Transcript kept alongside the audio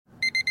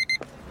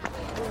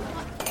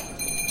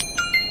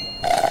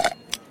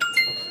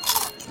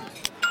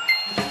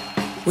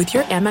With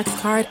your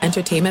Amex card,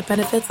 entertainment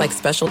benefits like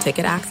special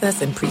ticket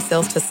access and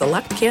pre-sales to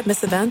select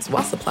can't-miss events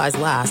while supplies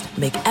last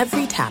make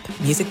every tap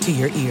music to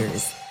your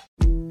ears.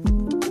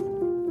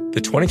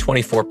 The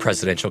 2024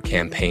 presidential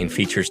campaign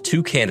features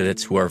two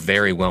candidates who are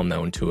very well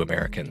known to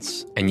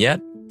Americans. And yet,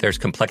 there's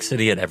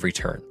complexity at every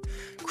turn.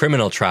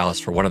 Criminal trials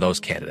for one of those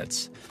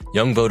candidates.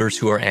 Young voters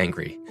who are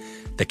angry.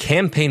 The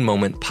Campaign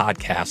Moment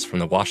podcast from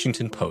the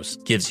Washington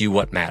Post gives you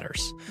what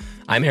matters.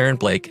 I'm Aaron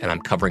Blake, and I'm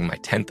covering my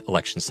 10th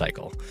election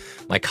cycle.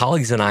 My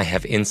colleagues and I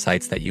have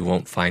insights that you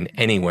won't find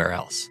anywhere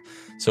else.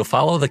 So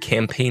follow The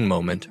Campaign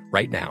Moment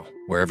right now,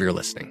 wherever you're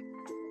listening.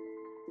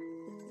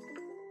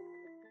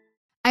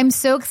 I'm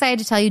so excited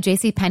to tell you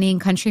JCPenney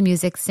and country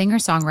music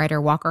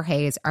singer-songwriter Walker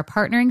Hayes are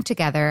partnering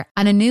together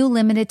on a new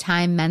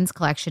limited-time men's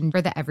collection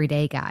for the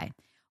everyday guy.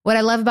 What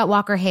I love about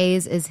Walker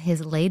Hayes is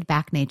his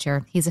laid-back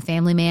nature. He's a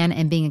family man,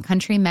 and being a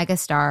country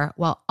megastar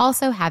while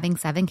also having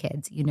 7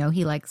 kids, you know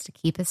he likes to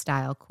keep his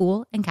style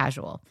cool and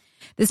casual.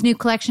 This new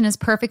collection is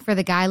perfect for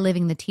the guy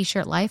living the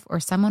t-shirt life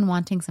or someone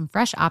wanting some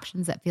fresh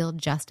options that feel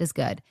just as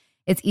good.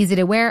 It's easy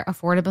to wear,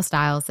 affordable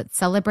styles that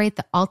celebrate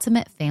the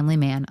ultimate family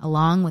man,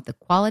 along with the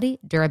quality,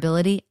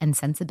 durability, and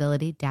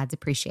sensibility dads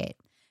appreciate.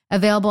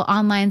 Available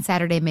online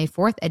Saturday, May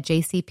 4th at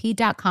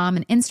jcp.com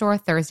and in-store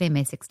Thursday,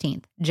 May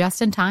 16th.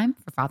 Just in time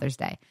for Father's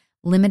Day.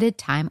 Limited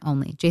time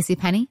only.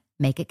 JCPenney,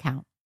 make it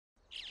count.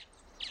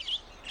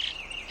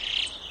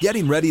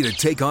 Getting ready to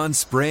take on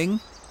spring?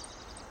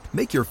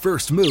 Make your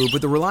first move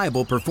with the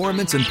reliable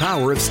performance and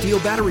power of Steel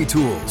battery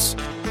tools.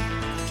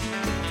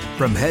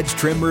 From hedge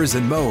trimmers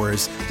and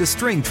mowers to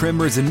string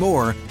trimmers and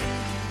more,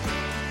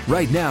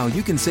 right now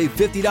you can save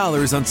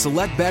 $50 on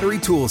select battery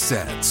tool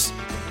sets.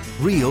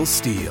 Real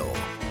Steel.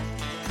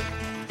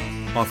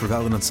 Offer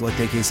valid on select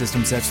AK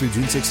system sets through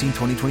June 16,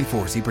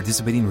 2024. See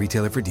participating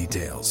retailer for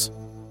details.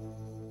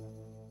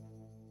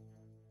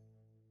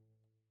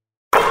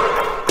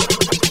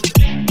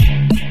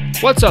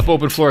 What's up,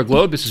 Open Floor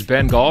Globe? This is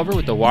Ben Golliver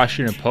with the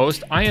Washington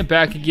Post. I am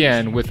back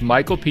again with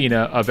Michael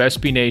Pina of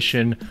SB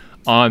Nation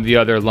on the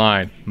other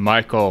line.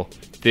 Michael,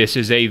 this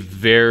is a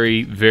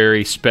very,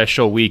 very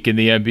special week in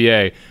the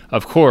NBA.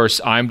 Of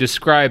course, I'm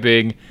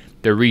describing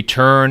the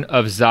return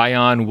of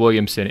Zion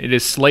Williamson. It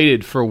is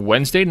slated for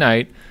Wednesday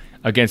night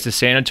against the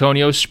San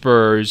Antonio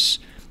Spurs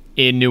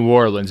in New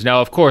Orleans.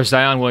 Now, of course,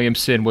 Zion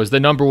Williamson was the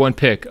number 1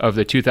 pick of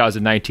the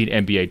 2019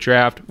 NBA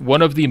draft,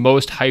 one of the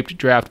most hyped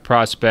draft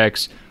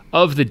prospects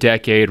of the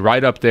decade,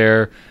 right up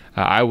there,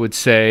 I would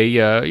say,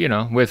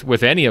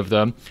 with any of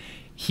them.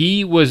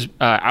 He was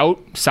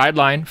out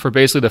sidelined for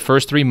basically the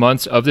first 3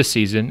 months of the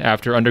season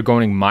after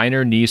undergoing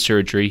minor knee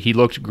surgery. He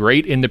looked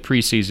great in the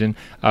preseason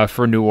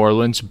for New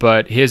Orleans,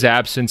 but his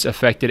absence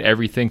affected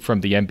everything from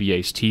the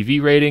NBA's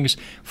TV ratings,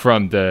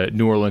 from the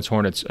New Orleans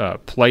Hornets'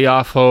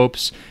 playoff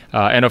hopes,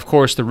 and of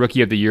course the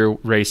Rookie of the Year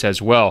race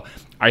as well.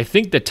 I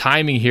think the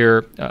timing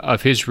here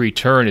of his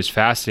return is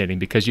fascinating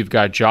because you've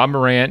got Ja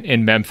Morant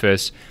in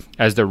Memphis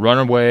as the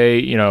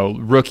runaway,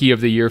 Rookie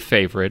of the Year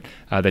favorite,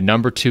 the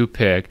number 2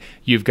 pick.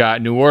 You've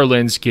got New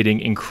Orleans getting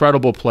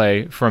incredible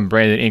play from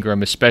Brandon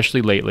Ingram,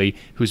 especially lately,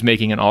 who's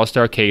making an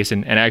all-star case.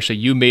 And actually,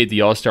 you made the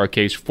all-star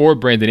case for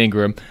Brandon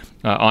Ingram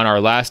on our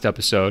last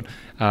episode.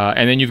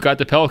 And then you've got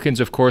the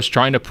Pelicans, of course,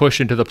 trying to push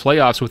into the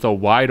playoffs with a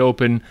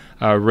wide-open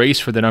race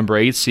for the number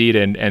 8 seed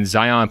and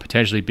Zion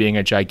potentially being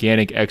a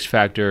gigantic X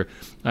factor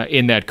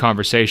in that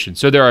conversation.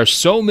 So there are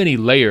so many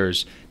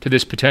layers to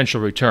this potential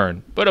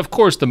return. But, of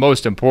course, the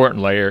most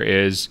important layer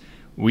is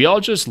we all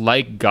just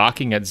like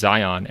gawking at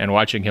Zion and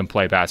watching him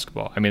play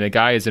basketball. I mean, the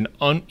guy is an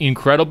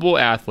incredible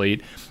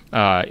athlete,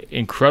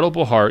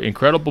 incredible heart,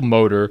 incredible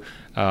motor,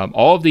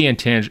 all of the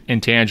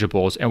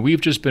intangibles, and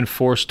we've just been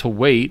forced to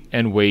wait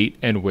and wait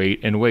and wait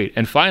and wait.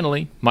 And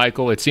finally,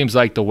 Michael, it seems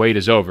like the wait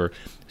is over.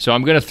 So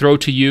I'm going to throw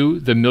to you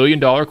the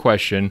million-dollar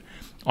question.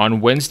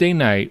 On Wednesday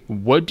night,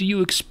 what do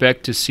you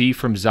expect to see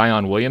from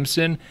Zion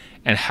Williamson,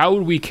 and how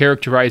would we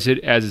characterize it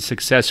as a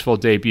successful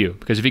debut?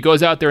 Because if he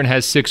goes out there and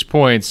has 6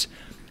 points,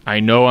 I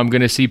know I'm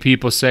going to see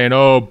people saying,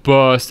 oh,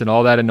 bust, and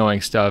all that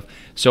annoying stuff.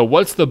 So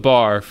what's the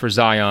bar for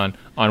Zion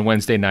on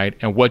Wednesday night,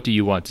 and what do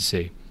you want to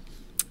see?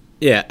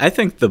 Yeah, I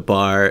think the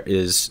bar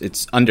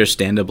it's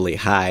understandably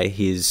high.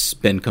 He's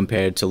been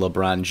compared to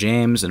LeBron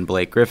James and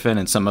Blake Griffin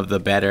and some of the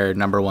better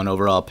number 1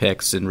 overall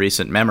picks in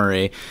recent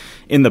memory.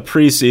 In the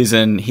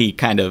preseason, he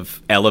kind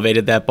of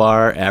elevated that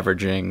bar,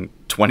 averaging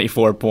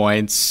 24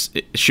 points,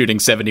 shooting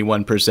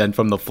 71%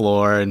 from the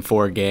floor in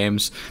 4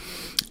 games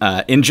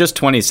in just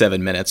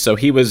 27 minutes. So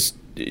he was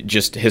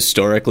just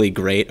historically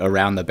great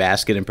around the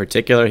basket in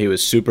particular. He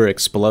was super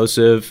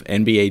explosive.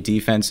 NBA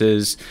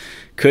defenses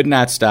could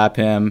not stop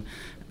him.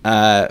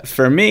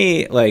 For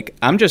me, I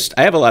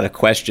have a lot of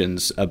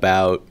questions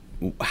about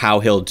how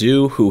he'll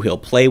do, who he'll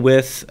play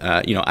with.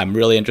 I'm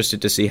really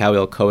interested to see how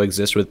he'll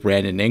coexist with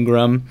Brandon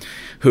Ingram,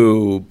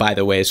 who, by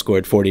the way,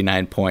 scored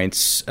 49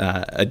 points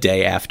a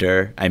day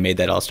after I made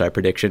that All-Star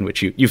prediction,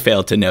 which you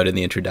failed to note in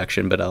the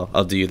introduction, but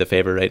I'll do you the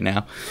favor right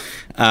now.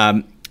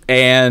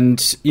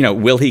 And,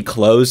 will he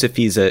close if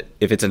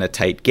it's in a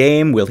tight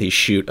game? Will he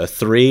shoot a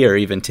three or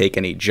even take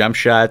any jump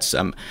shots?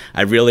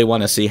 I really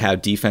want to see how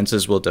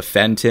defenses will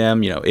defend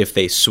him. If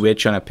they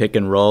switch on a pick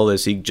and roll,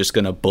 is he just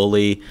going to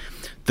bully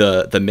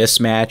the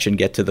mismatch and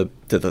get to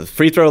the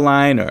free throw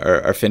line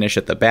or finish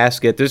at the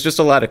basket? There's just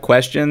a lot of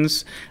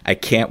questions. I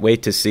can't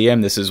wait to see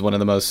him. This is one of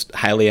the most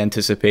highly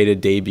anticipated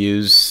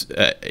debuts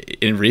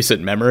in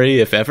recent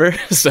memory, if ever.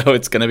 So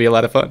it's going to be a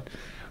lot of fun.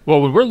 Well,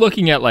 when we're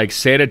looking at like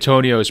San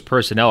Antonio's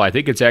personnel, I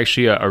think it's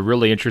actually a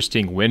really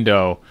interesting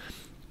window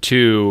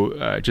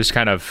to just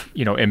kind of,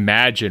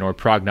 imagine or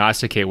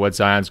prognosticate what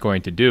Zion's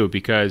going to do,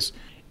 because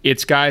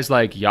it's guys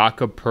like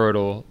Jakob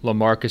Poeltl,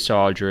 LaMarcus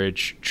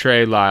Aldridge,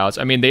 Trey Lyles.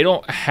 I mean, they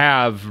don't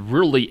have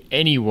really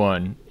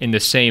anyone in the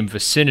same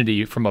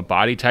vicinity from a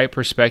body type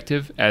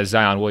perspective as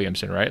Zion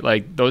Williamson, right?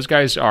 Like, those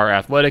guys are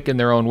athletic in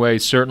their own way.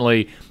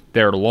 Certainly,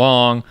 they're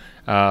long,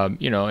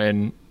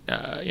 and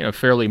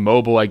fairly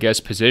mobile, I guess,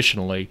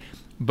 positionally.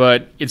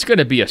 But it's going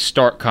to be a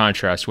stark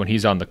contrast when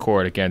he's on the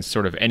court against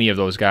sort of any of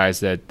those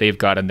guys that they've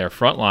got in their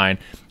front line.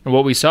 And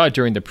what we saw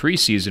during the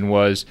preseason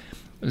was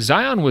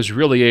Zion was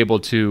really able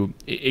to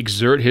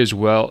exert his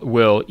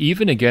will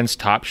even against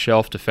top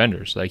shelf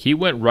defenders. Like, he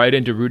went right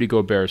into Rudy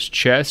Gobert's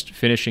chest,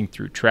 finishing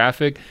through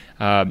traffic.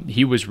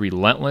 He was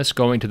relentless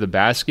going to the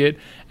basket.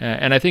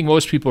 And I think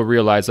most people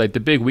realize, like,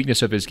 the big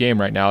weakness of his game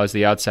right now is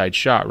the outside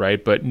shot,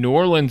 right? But New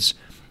Orleans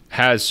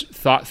has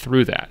thought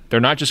through that. They're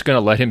not just going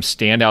to let him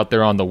stand out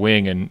there on the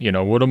wing and,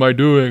 what am I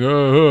doing?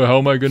 How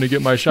am I going to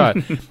get my shot?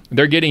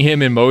 They're getting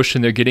him in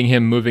motion. They're getting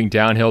him moving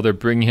downhill. They're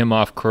bringing him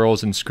off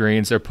curls and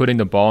screens. They're putting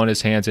the ball in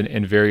his hands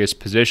in various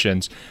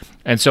positions.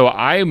 And so what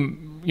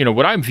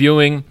I'm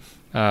viewing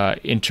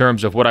in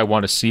terms of what I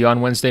want to see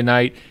on Wednesday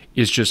night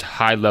is just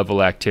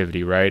high-level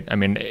activity, right? I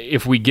mean,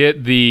 if we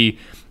get the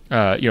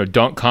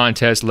dunk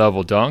contest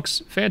level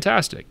dunks,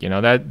 fantastic.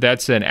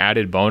 That's an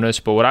added bonus.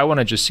 But what I want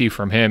to just see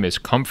from him is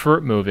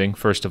comfort moving,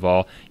 first of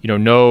all,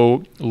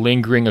 no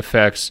lingering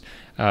effects,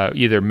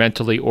 either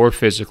mentally or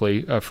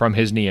physically from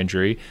his knee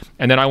injury.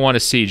 And then I want to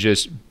see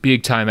just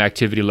big time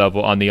activity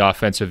level on the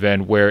offensive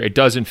end, where it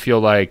doesn't feel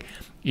like,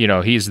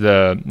 he's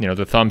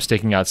the thumb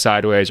sticking out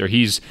sideways, or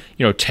he's,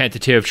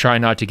 tentative,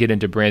 trying not to get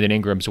into Brandon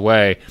Ingram's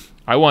way.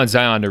 I want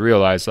Zion to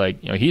realize,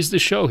 he's the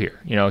show here.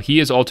 He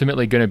is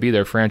ultimately going to be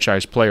their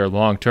franchise player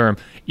long term,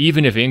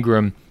 even if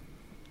Ingram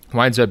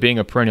winds up being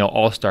a perennial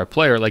all-star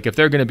player. Like, if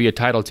they're going to be a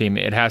title team,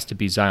 it has to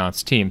be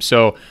Zion's team.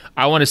 So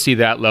I want to see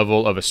that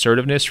level of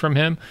assertiveness from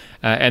him,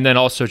 and then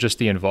also just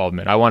the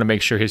involvement. I want to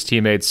make sure his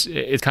teammates,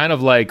 it's kind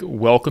of like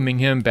welcoming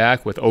him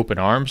back with open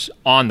arms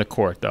on the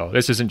court, though.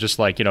 This isn't just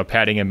like,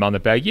 patting him on the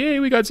back, yay,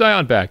 we got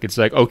Zion back. It's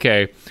like,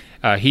 okay,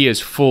 he is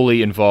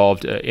fully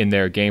involved in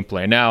their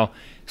gameplay. Now,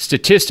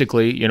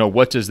 statistically,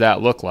 what does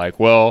that look like?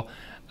 Well,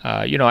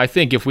 I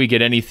think if we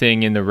get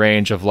anything in the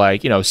range of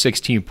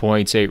 16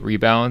 points, 8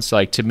 rebounds,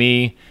 to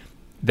me,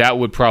 that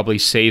would probably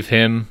save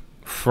him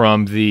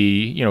from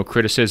the,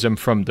 criticism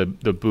from the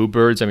Boo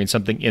Birds. I mean,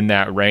 something in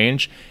that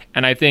range.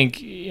 And I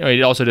think,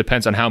 it also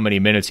depends on how many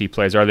minutes he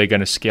plays. Are they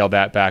going to scale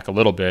that back a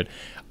little bit?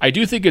 I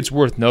do think it's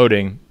worth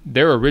noting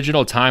their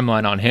original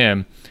timeline on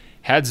him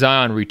had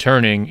Zion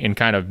returning in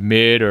kind of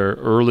mid or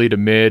early to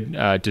mid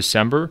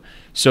December.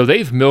 So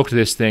they've milked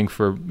this thing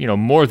for,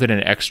 more than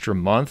an extra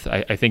month.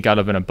 I think out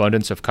of an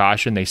abundance of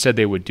caution. They said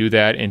they would do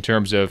that in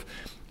terms of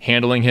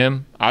handling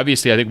him.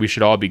 Obviously, I think we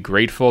should all be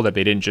grateful that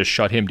they didn't just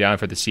shut him down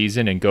for the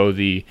season and go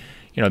the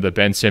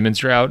Ben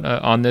Simmons route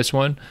on this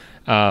one.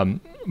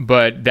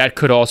 But that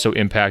could also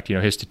impact,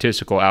 his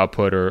statistical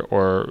output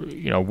or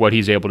what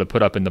he's able to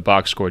put up in the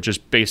box score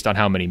just based on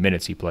how many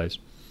minutes he plays.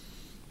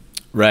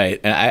 Right.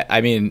 And I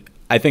mean,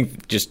 I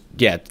think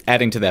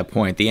adding to that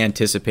point, the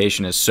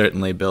anticipation is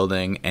certainly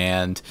building,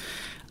 and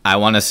I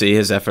want to see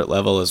his effort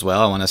level as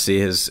well. I want to see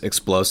his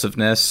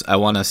explosiveness. I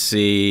want to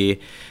see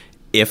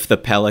if the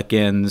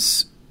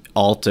Pelicans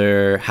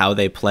alter how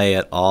they play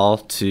at all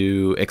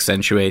to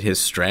accentuate his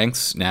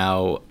strengths.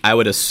 Now, I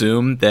would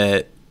assume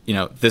that,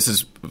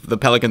 the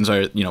Pelicans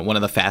are, one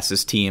of the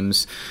fastest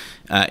teams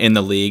in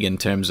the league in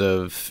terms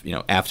of,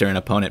 after an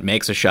opponent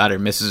makes a shot or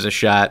misses a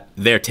shot,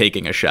 they're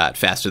taking a shot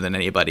faster than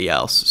anybody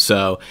else.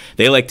 So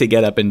they like to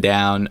get up and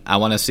down. I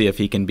want to see if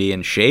he can be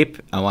in shape.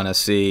 I want to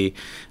see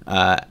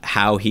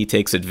how he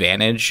takes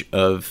advantage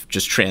of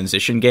just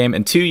transition game.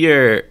 And to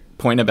your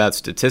point about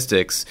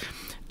statistics,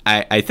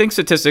 I think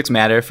statistics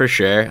matter for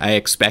sure. I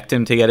expect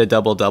him to get a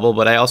double-double,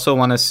 but I also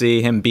want to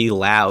see him be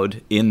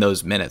loud in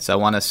those minutes. I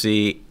want to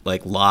see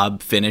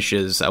lob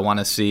finishes. I want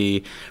to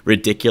see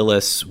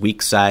ridiculous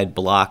weak side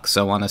blocks.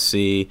 I want to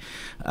see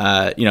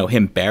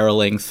him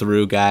barreling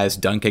through guys,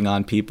 dunking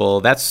on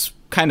people. That's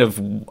kind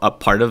of a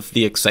part of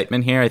the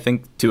excitement here, I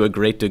think, to a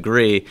great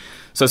degree.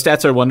 So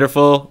stats are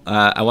wonderful.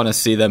 I want to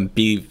see them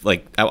be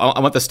I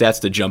want the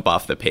stats to jump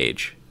off the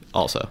page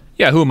also.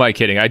 Yeah, who am I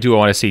kidding? I do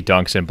want to see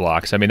dunks and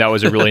blocks. I mean, that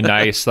was a really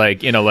nice,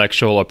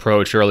 intellectual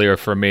approach earlier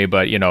for me,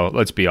 but,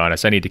 let's be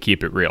honest, I need to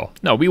keep it real.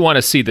 No, we want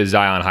to see the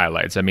Zion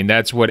highlights. I mean,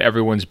 that's what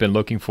everyone's been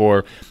looking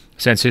for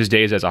since his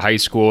days as a high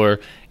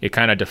schooler. It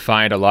kind of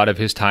defined a lot of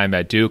his time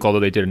at Duke, although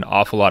they did an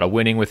awful lot of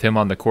winning with him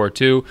on the court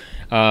too.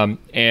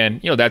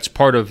 And, that's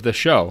part of the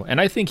show. And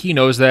I think he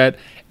knows that.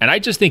 And I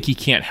just think he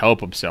can't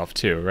help himself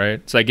too, right?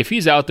 It's like if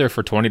he's out there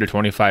for 20 to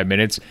 25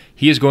 minutes,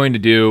 he is going to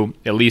do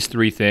at least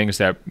 3 things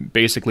that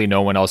basically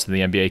no one else in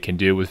the NBA can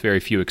do with very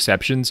few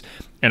exceptions.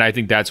 And I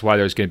think that's why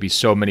there's going to be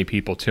so many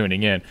people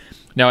tuning in.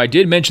 Now, I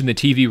did mention the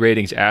TV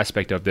ratings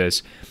aspect of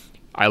this.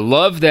 I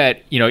love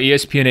that,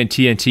 ESPN and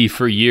TNT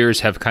for years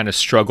have kind of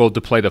struggled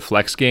to play the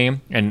flex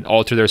game and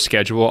alter their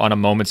schedule on a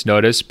moment's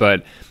notice.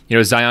 But,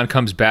 Zion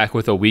comes back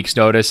with a week's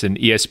notice and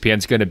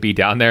ESPN's going to be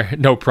down there.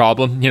 No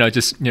problem.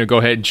 Just go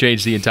ahead and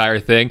change the entire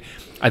thing.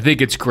 I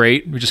think it's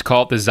great. We just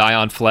call it the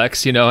Zion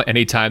flex.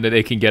 Anytime that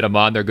they can get him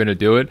on, they're going to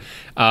do it.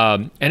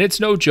 And it's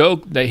no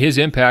joke that his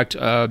impact,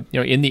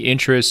 in the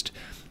interest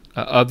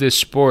of this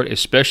sport,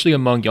 especially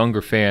among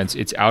younger fans,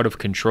 it's out of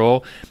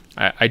control.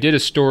 I did a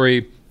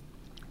story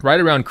right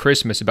around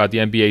Christmas about the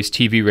NBA's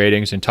TV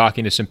ratings and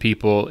talking to some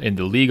people in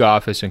the league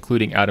office,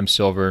 including Adam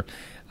Silver,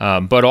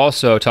 but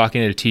also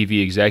talking to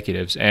TV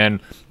executives.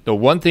 And the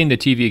one thing the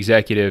TV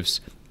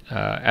executives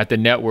at the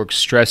network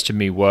stressed to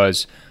me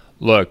was,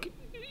 look,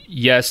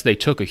 yes, they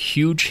took a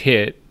huge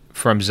hit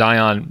from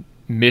Zion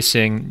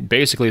missing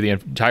basically the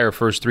entire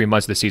first 3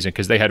 months of the season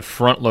because they had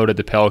front-loaded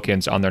the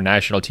Pelicans on their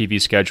national TV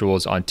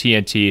schedules on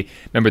TNT.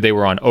 Remember, they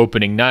were on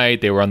opening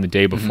night. They were on the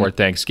day before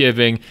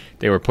Thanksgiving.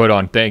 They were put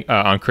on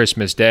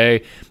Christmas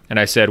Day. And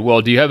I said,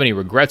 well, do you have any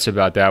regrets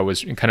about that?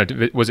 Was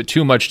it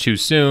too much too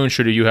soon?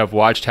 Should you have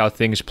watched how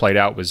things played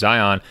out with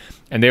Zion?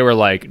 And they were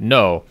like,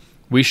 no,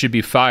 we should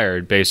be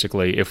fired,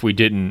 basically, if we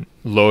didn't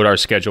load our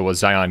schedule with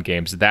Zion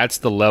games. That's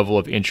the level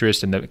of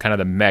interest and the kind of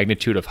the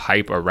magnitude of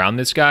hype around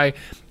this guy.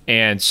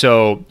 And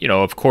so,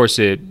 of course,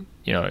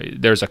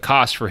 there's a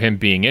cost for him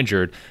being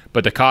injured,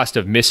 but the cost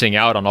of missing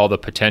out on all the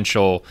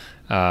potential,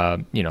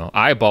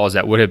 eyeballs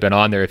that would have been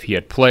on there if he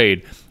had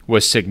played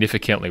was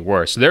significantly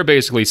worse. So they're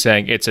basically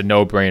saying it's a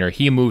no-brainer.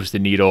 He moves the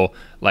needle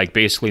like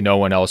basically no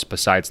one else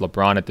besides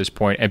LeBron at this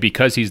point. And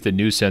because he's the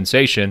new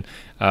sensation,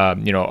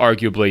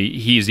 arguably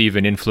he's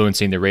even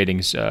influencing the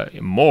ratings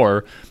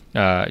more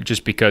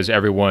just because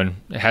everyone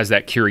has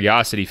that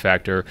curiosity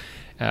factor.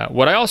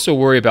 What I also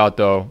worry about,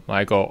 though,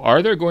 Michael,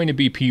 are there going to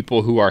be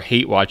people who are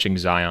hate watching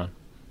Zion?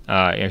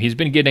 He's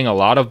been getting a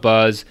lot of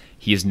buzz.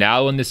 He's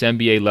now in this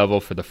NBA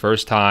level for the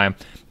first time,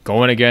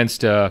 going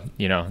against the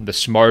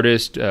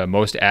smartest,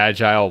 most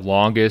agile,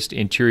 longest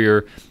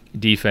interior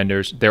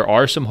defenders. There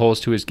are some holes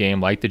to his game,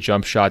 like the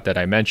jump shot that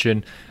I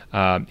mentioned.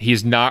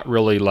 He's not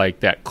really like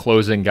that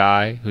closing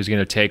guy who's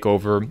going to take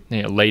over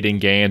late in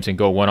games and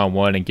go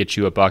one-on-one and get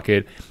you a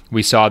bucket.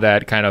 We saw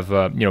that kind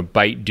of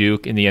bite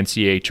Duke in the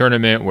NCAA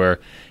tournament where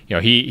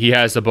he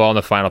has the ball in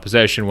the final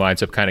possession,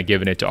 winds up kind of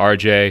giving it to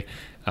RJ.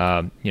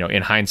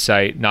 In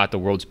hindsight, not the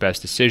world's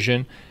best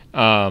decision.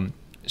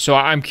 So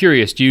I'm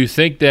curious, do you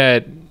think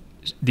that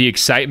the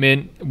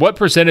excitement, what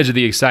percentage of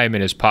the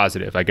excitement is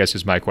positive, I guess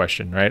is my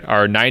question, right?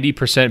 Are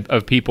 90%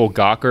 of people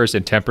gawkers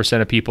and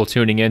 10% of people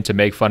tuning in to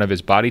make fun of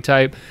his body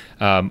type?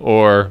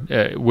 Or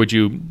would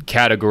you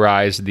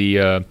categorize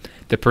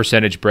the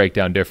percentage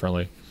breakdown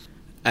differently?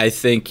 I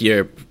think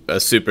you're a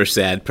super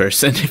sad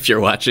person if you're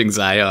watching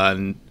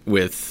Zion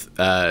with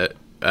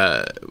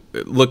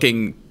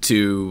looking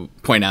to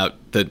point out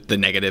the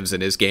negatives in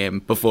his game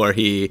before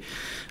he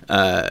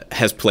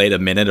has played a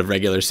minute of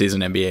regular season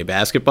NBA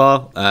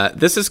basketball.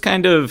 This is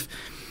kind of,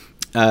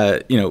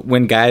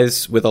 when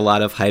guys with a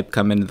lot of hype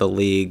come into the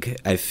league,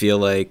 I feel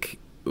like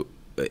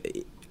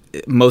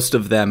most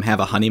of them have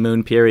a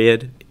honeymoon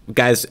period.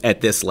 Guys at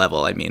this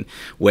level, I mean,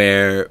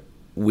 where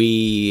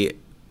we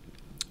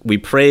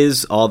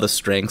praise all the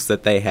strengths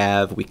that they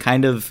have. We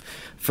kind of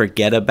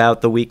forget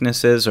about the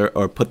weaknesses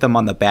or put them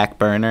on the back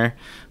burner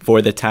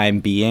for the time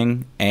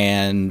being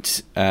and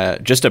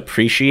just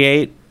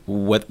appreciate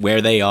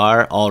where they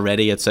are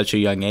already at such a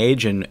young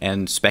age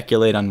and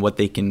speculate on what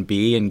they can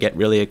be and get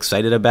really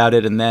excited about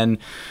it. And then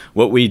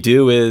what we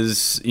do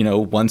is,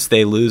 once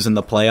they lose in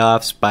the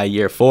playoffs by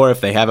year 4,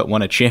 if they haven't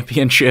won a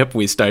championship,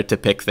 we start to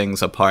pick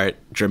things apart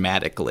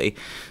dramatically.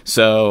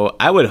 So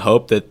I would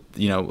hope that,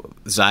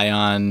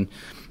 Zion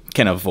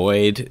can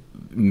avoid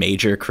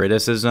major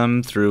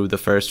criticism through the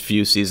first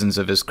few seasons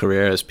of his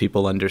career as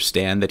people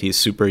understand that he's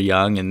super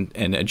young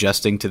and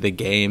adjusting to the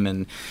game,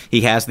 and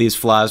he has these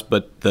flaws,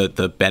 but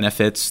the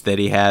benefits that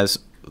he has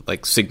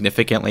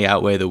significantly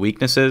outweigh the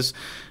weaknesses.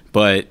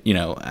 But,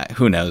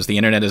 who knows? The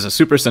internet is a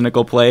super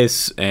cynical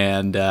place,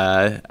 and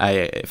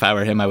if I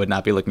were him, I would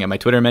not be looking at my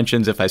Twitter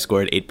mentions if I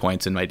scored 8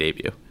 points in my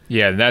debut.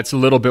 Yeah, that's a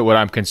little bit what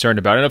I'm concerned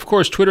about. And, of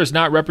course, Twitter's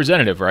not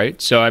representative,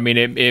 right? So, I mean,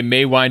 it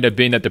may wind up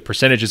being that the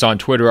percentages on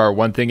Twitter are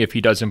one thing if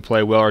he doesn't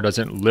play well or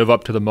doesn't live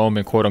up to the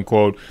moment,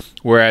 quote-unquote,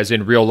 whereas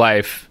in real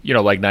life,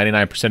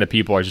 99% of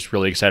people are just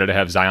really excited to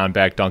have Zion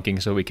back dunking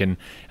so we can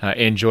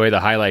enjoy the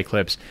highlight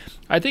clips.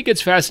 I think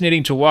it's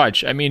fascinating to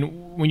watch. I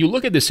mean, when you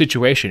look at the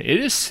situation, it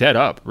is set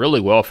up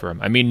really well for him.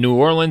 I mean, New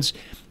Orleans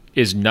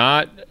is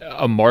not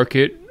a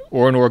market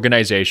or an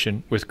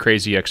organization with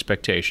crazy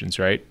expectations,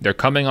 right? They're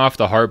coming off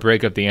the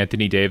heartbreak of the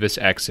Anthony Davis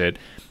exit.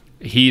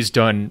 He's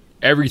done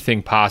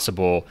everything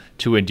possible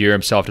to endear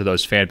himself to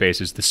those fan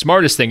bases. The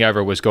smartest thing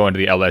ever was going to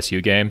the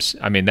LSU games.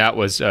 I mean, that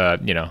was, a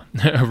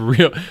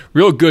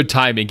real good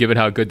timing given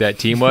how good that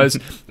team was,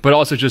 but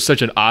also just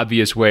such an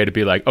obvious way to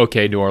be like,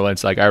 okay, New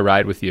Orleans, like I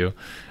ride with you.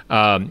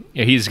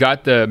 He's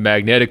got the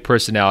magnetic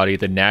personality,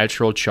 the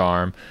natural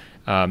charm.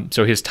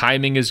 So his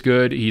timing is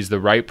good. He's the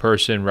right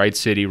person, right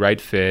city,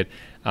 right fit.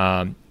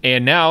 And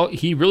now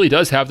he really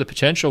does have the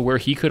potential where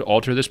he could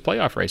alter this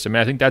playoff race. I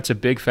mean, I think that's a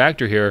big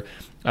factor here.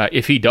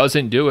 If he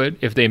doesn't do it,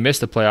 if they miss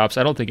the playoffs,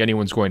 I don't think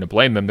anyone's going to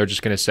blame him. They're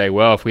just going to say,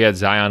 well, if we had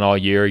Zion all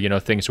year,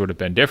 things would have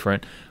been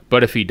different.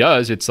 But if he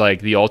does, it's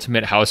like the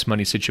ultimate house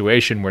money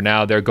situation where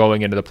now they're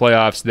going into the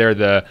playoffs. They're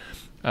the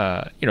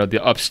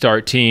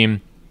upstart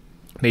team,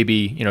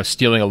 maybe,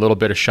 stealing a little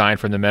bit of shine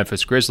from the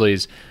Memphis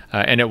Grizzlies.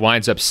 And it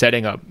winds up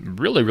setting up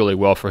really, really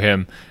well for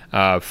him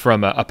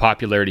from a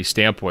popularity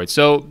standpoint.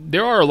 So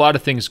there are a lot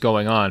of things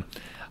going on.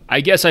 I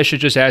guess I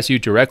should just ask you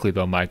directly,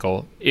 though,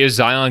 Michael, is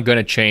Zion going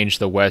to change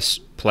the West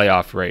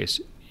playoff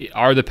race?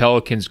 Are the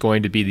Pelicans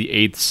going to be the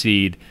 8th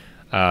seed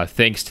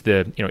thanks to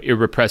the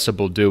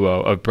irrepressible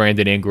duo of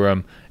Brandon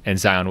Ingram and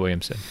Zion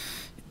Williamson?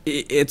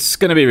 It's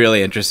going to be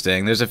really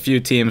interesting. There's a few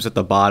teams at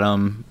the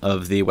bottom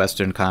of the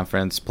Western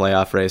Conference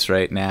playoff race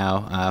right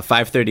now.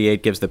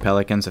 538 gives the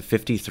Pelicans a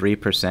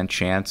 53%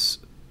 chance,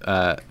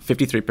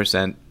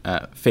 53%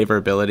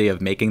 favorability of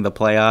making the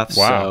playoffs.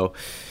 Wow.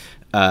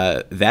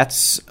 So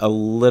that's a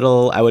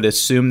little, I would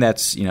assume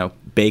that's,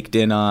 baked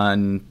in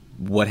on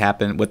what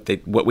happened,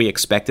 what we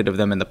expected of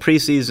them in the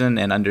preseason,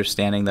 and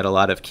understanding that a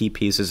lot of key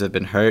pieces have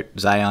been hurt,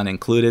 Zion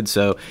included.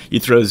 So you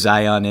throw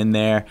Zion in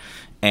there,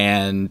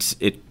 and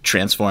it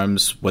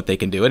transforms what they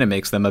can do, and it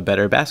makes them a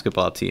better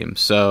basketball team.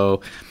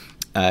 So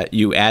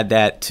you add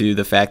that to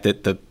the fact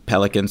that the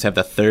Pelicans have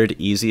the 3rd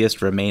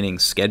easiest remaining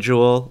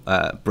schedule.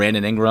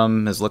 Brandon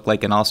Ingram has looked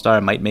like an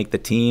all-star, might make the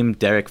team.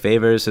 Derek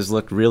Favors has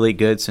looked really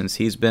good since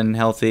he's been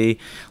healthy.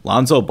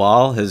 Lonzo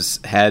Ball has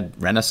had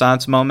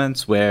renaissance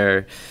moments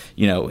where,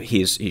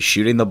 he's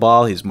shooting the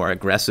ball, he's more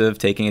aggressive,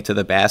 taking it to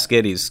the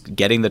basket, he's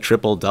getting the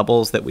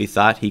triple-doubles that we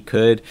thought he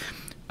could.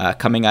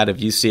 Coming out of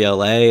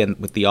UCLA and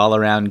with the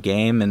all-around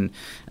game, and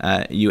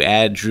you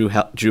add Drew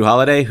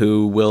Holiday,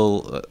 who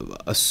will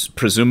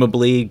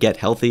presumably get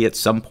healthy at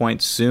some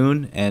point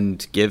soon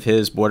and give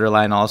his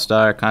borderline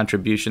all-star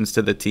contributions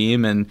to the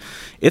team. And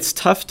it's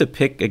tough to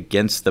pick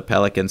against the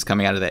Pelicans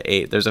coming out of the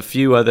 8th. There's a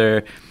few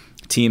other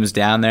teams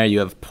down there. You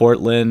have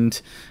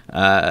Portland,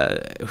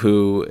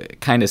 who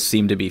kind of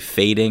seem to be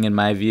fading in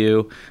my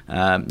view.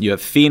 You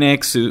have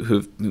Phoenix,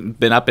 who've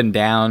been up and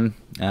down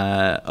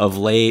of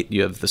late.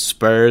 You have the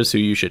Spurs, who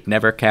you should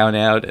never count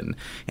out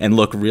and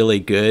look really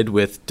good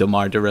with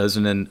DeMar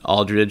DeRozan and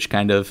Aldridge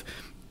kind of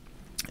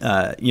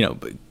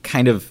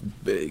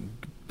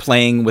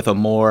playing with a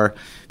more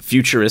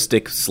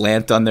futuristic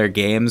slant on their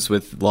games,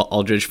 with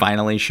Aldridge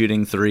finally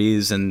shooting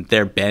threes and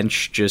their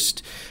bench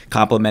just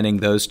complementing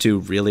those two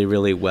really,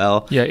 really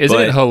well. Yeah, isn't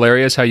it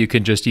hilarious how you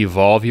can just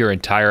evolve your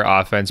entire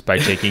offense by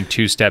taking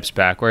 2 steps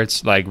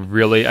backwards? Like,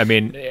 really, I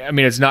mean,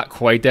 it's not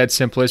quite that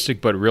simplistic,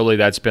 but really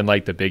that's been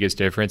like the biggest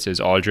difference is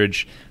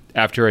Aldridge,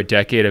 after a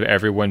decade of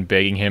everyone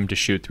begging him to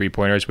shoot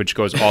 3-pointers, which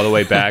goes all the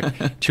way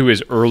back to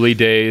his early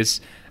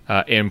days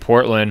in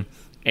Portland.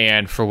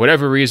 And for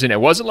whatever reason, it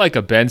wasn't like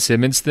a Ben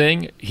Simmons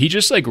thing. He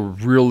just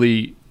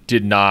really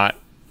did not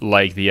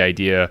like the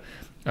idea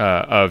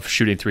of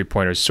shooting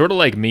 3-pointers. Sort of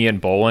like me in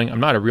bowling. I'm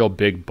not a real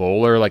big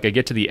bowler. Like, I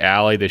get to the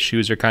alley, the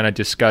shoes are kind of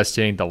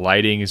disgusting, the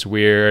lighting is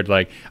weird.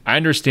 Like, I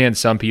understand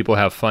some people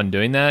have fun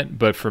doing that,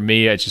 but for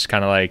me, it's just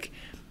kind of like,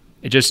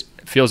 it just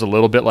feels a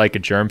little bit like a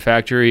germ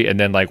factory. And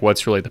then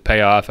what's really the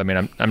payoff? I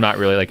mean, I'm not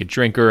really like a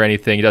drinker or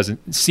anything. It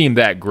doesn't seem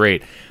that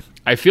great.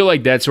 I feel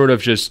like that sort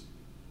of just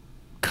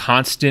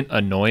constant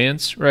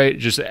annoyance, right?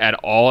 Just at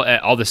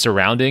all the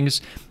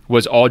surroundings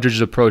was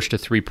Aldridge's approach to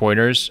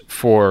 3-pointers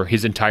for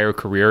his entire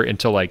career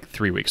until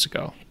 3 weeks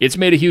ago. It's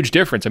made a huge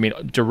difference. I mean,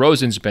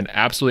 DeRozan's been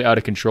absolutely out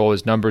of control.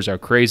 His numbers are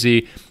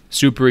crazy,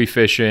 super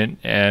efficient,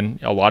 and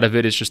a lot of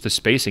it is just the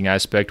spacing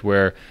aspect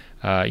where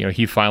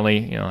he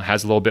finally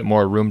has a little bit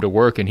more room to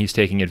work, and he's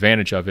taking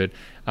advantage of it.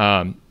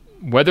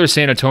 Whether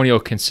San Antonio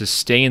can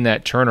sustain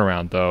that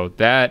turnaround, though,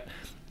 that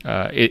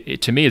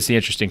to me, it's the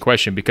interesting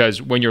question,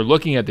 because when you're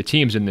looking at the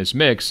teams in this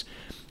mix,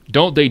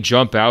 don't they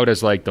jump out as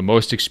the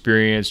most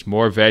experienced,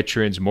 more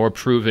veterans, more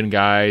proven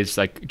guys,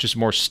 just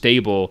more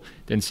stable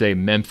than, say,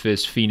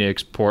 Memphis,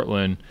 Phoenix,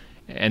 Portland,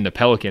 and the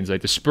Pelicans?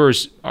 The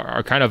Spurs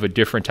are kind of a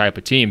different type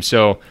of team.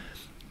 So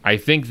I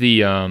think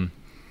the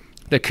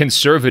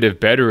conservative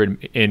better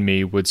in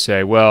me would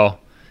say, well,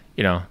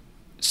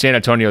 San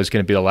Antonio is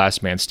going to be the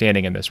last man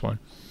standing in this one.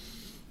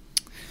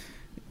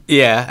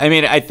 Yeah, I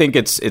mean, I think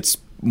it's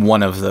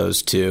one of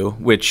those two,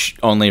 which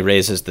only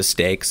raises the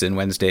stakes in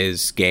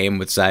Wednesday's game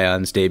with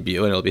Zion's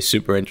debut, and it'll be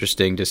super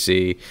interesting to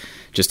see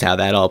just how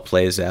that all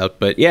plays out.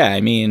 But yeah, I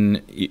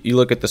mean, you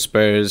look at the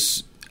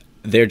Spurs,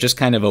 they're just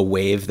kind of a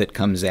wave that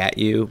comes at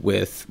you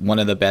with one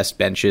of the best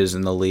benches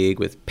in the league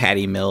with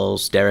Patty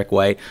Mills, Derek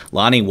White.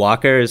 Lonnie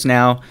Walker is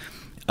now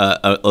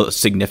a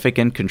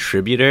significant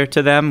contributor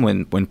to them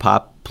when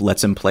Pop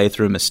lets him play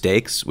through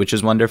mistakes, which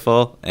is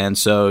wonderful. And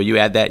so you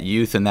add that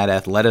youth and that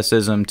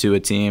athleticism to a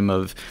team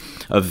of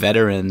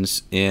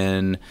veterans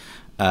in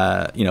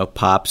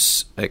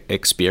Pop's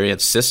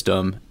experienced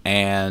system,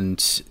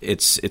 and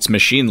it's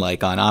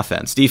machine-like on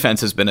offense.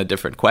 Defense has been a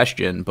different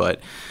question, but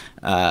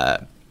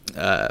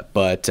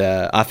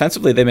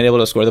offensively they've been able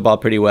to score the ball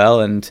pretty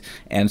well, and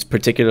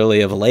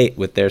particularly of late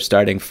with their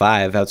starting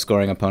five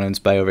outscoring opponents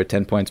by over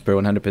 10 points per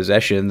 100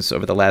 possessions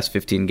over the last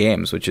 15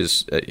 games, which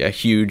is a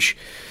huge,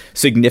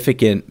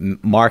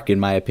 significant mark in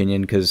my opinion,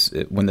 because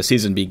when the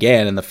season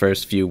began in the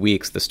first few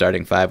weeks, the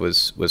starting five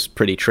was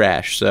pretty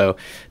trash. So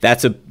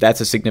that's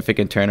a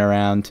significant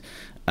turnaround.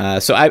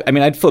 So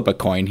I'd flip a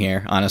coin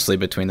here, honestly,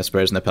 between the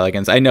Spurs and the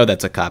Pelicans. I know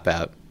that's a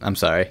cop-out. I'm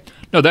sorry.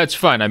 No, that's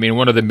fine. I mean,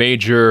 one of the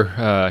major,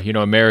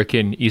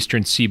 American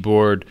Eastern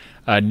Seaboard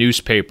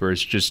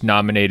newspapers just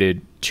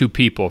nominated two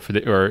people for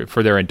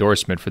their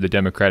endorsement for the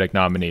Democratic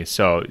nominee.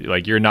 So,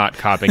 you're not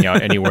copping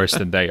out any worse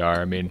than they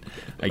are. I mean,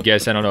 I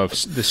guess I don't know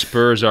if the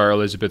Spurs are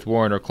Elizabeth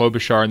Warren or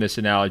Klobuchar in this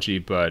analogy,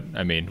 but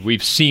I mean,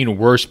 we've seen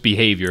worse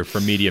behavior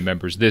from media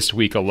members this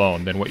week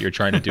alone than what you're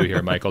trying to do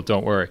here, Michael.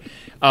 Don't worry.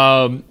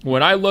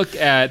 When I look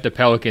at the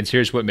Pelicans,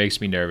 here's what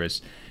makes me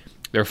nervous.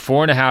 They're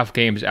 4.5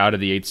 games out of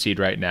the 8th seed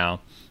right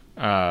now.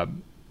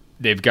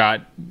 They've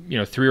got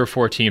 3 or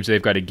 4 teams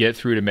they've got to get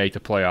through to make the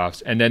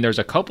playoffs, and then there's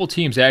a couple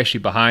teams actually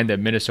behind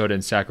them, Minnesota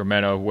and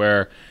Sacramento,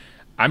 where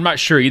I'm not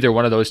sure either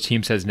one of those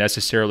teams has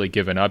necessarily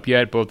given up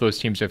yet. Both those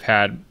teams have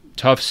had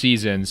tough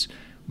seasons,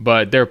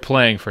 but they're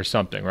playing for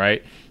something,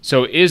 right?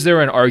 So is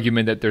there an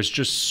argument that there's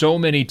just so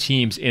many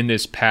teams in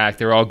this pack,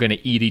 they're all going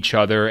to eat each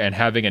other, and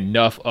having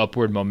enough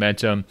upward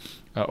momentum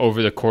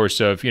over the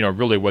course of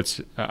really what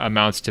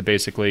amounts to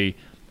basically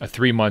a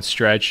 3-month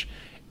stretch?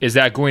 Is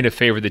that going to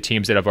favor the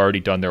teams that have already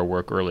done their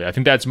work early? I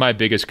think that's my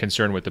biggest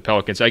concern with the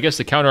Pelicans. I guess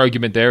the counter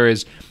argument there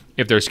is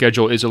if their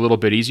schedule is a little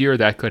bit easier,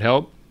 that could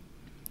help.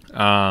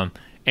 And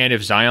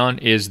if Zion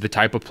is the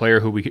type of player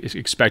who we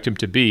expect him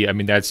to be, I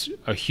mean, that's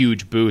a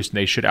huge boost, and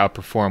they should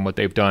outperform what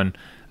they've done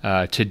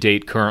to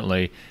date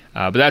currently.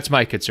 But that's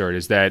my concern,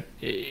 is that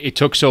it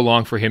took so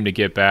long for him to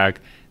get back.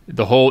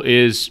 The hole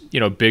is,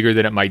 bigger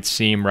than it might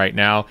seem right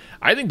now.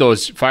 I think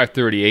those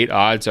 538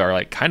 odds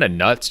are kind of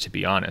nuts, to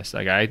be honest.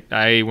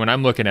 I when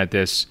I'm looking at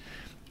this,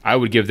 I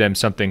would give them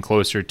something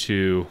closer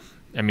to,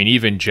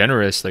 even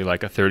generously,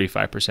 like a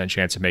 35%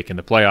 chance of making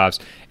the playoffs.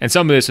 And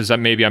some of this is that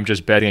maybe I'm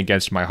just betting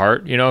against my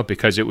heart,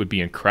 because it would be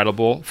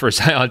incredible for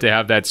Zion to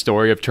have that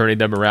story of turning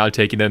them around,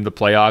 taking them to the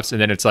playoffs, and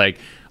then it's like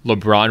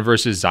LeBron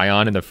versus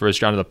Zion in the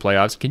first round of the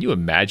playoffs. Can you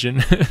imagine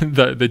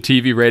the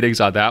TV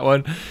ratings on that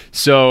one?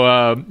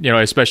 So,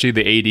 especially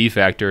the AD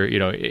factor,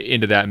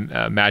 into that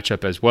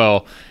matchup as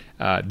well.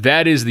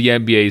 That is the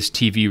NBA's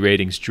TV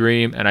ratings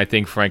dream, and I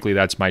think, frankly,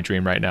 that's my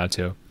dream right now,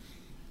 too.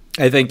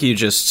 I think you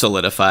just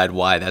solidified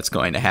why that's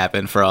going to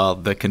happen for all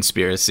the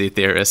conspiracy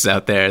theorists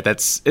out there.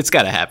 It's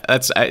got to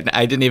happen.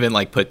 I didn't even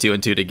put 2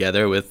 and 2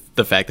 together with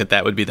the fact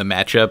that would be the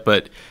matchup,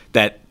 but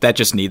that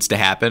just needs to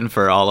happen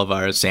for all of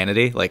our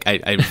sanity.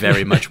 I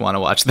very much want to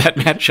watch that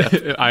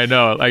matchup. I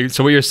know.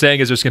 So what you're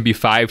saying is there's going to be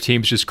 5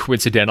 teams just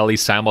coincidentally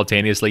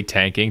simultaneously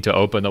tanking to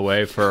open the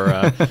way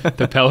for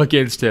the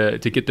Pelicans to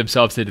get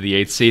themselves into the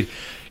 8th seed.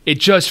 It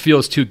just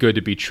feels too good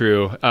to be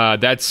true.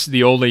 That's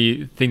the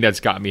only thing that's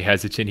got me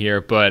hesitant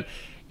here. But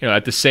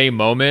at the same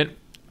moment,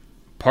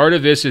 part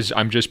of this is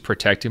I'm just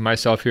protecting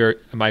myself here,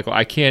 Michael.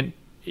 I can't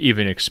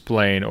even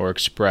explain or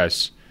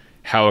express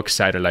how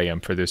excited I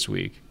am for this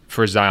week,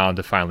 for Zion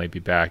to finally be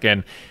back.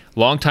 And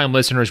longtime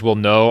listeners will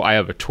know I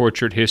have a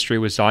tortured history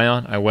with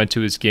Zion. I went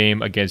to his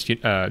game against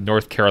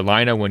North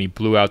Carolina when he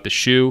blew out the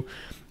shoe.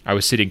 I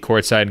was sitting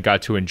courtside and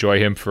got to enjoy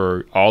him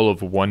for all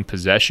of one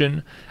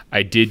possession.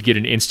 I did get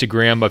an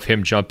Instagram of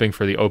him jumping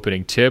for the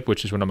opening tip,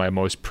 which is one of my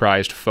most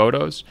prized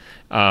photos.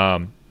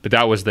 But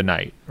that was the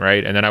night,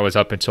 right? And then I was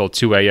up until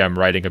 2 a.m.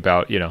 writing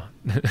about,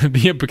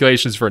 the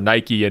implications for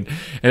Nike and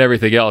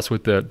everything else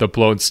with the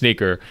blown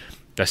sneaker.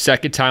 The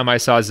second time I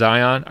saw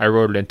Zion, I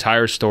wrote an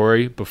entire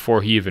story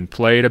before he even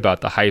played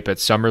about the hype at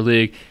Summer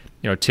League.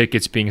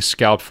 Tickets being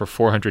scalped for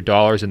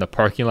 $400 in the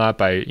parking lot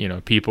by,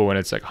 people when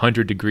it's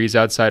 100 degrees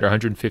outside or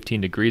 115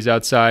 degrees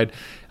outside.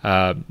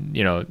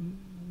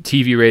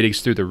 TV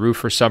ratings through the roof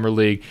for Summer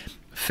League,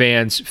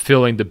 fans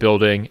filling the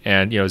building,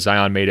 and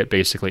Zion made it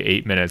basically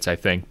 8 minutes, I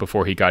think,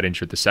 before he got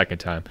injured the second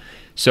time.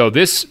 So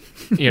this,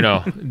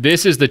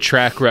 this is the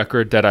track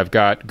record that I've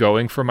got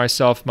going for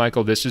myself,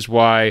 Michael. This is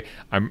why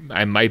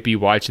I might be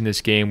watching this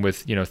game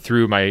with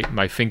through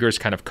my fingers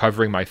kind of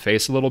covering my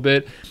face a little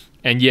bit,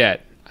 and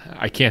yet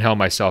I can't help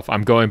myself.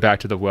 I'm going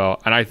back to the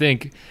well, and I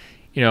think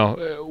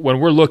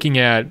when we're looking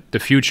at the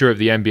future of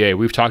the NBA,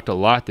 we've talked a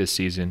lot this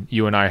season,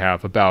 you and I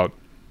have, about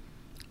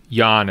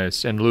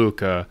Giannis and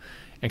Luka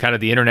and kind of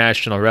the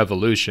international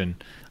revolution.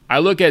 I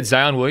look at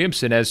Zion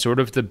Williamson as sort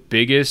of the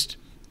biggest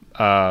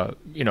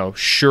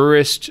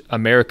surest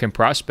American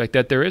prospect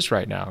that there is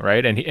right now,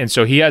 right? And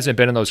so he hasn't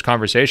been in those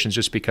conversations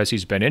just because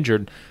he's been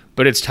injured.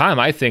 But it's time,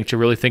 I think, to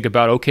really think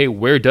about, okay,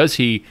 where does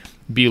he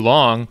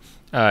belong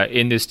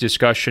in this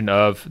discussion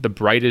of the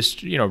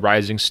brightest,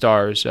 rising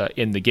stars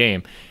in the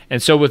game?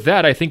 And so with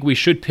that, I think we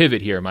should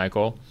pivot here,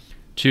 Michael,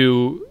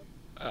 to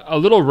a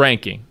little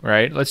ranking,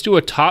 right? Let's do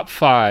a top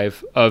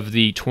 5 of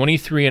the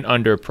 23 and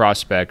under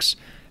prospects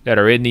that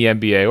are in the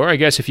NBA, or I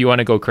guess if you want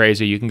to go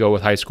crazy, you can go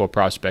with high school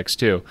prospects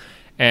too.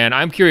 And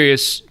I'm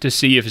curious to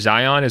see if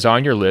Zion is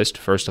on your list,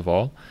 first of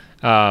all,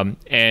 and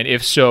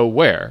if so,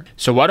 where?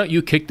 So why don't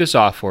you kick this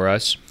off for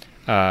us?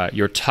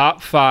 Your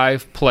top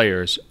 5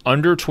 players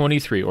under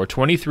 23 or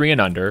 23 and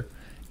under,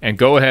 and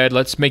go ahead,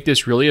 let's make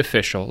this really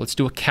official. Let's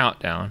do a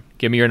countdown.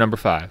 Give me your number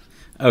 5.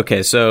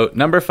 Okay, so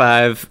number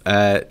 5,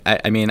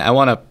 I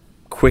want to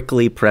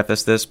quickly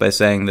preface this by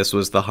saying this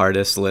was the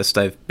hardest list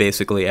I've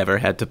basically ever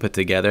had to put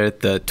together.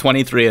 The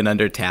 23 and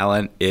under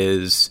talent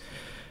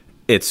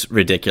it's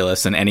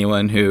ridiculous, and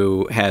anyone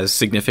who has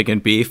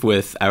significant beef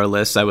with our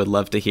list, I would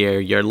love to hear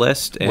your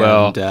list.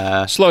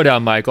 And, slow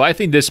down, Michael. I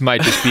think this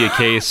might just be a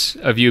case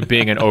of you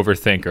being an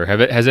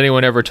overthinker. Has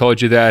anyone ever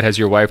told you that? Has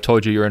your wife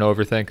told you you're an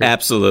overthinker?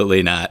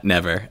 Absolutely not.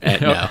 Never.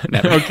 No,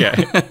 never.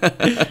 Okay.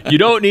 You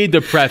don't need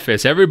the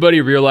preface.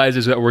 Everybody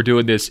realizes that we're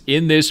doing this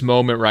in this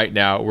moment right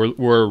now.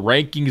 We're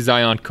ranking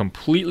Zion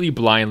completely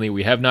blindly.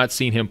 We have not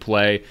seen him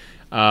play.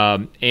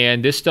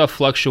 And this stuff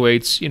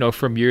fluctuates,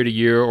 from year to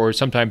year, or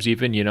sometimes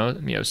even,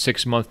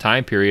 6-month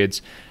time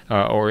periods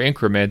or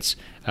increments.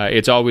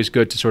 It's always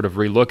good to sort of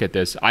relook at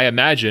this. I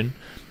imagine,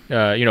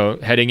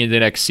 heading into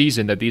the next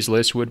season that these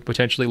lists would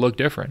potentially look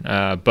different.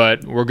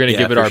 But we're going to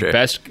give it our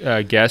best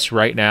guess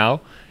right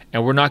now,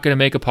 and we're not going to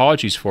make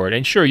apologies for it.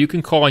 And sure, you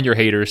can call on your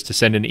haters to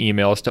send in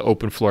emails to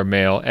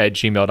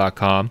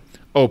openfloormail@gmail.com,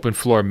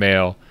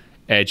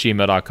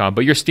 openfloormail@gmail.com.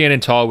 But you're standing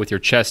tall with your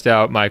chest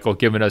out, Michael,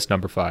 giving us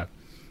number 5.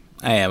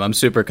 I am. I'm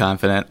super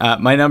confident.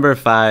 My number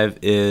 5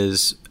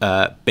 is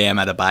Bam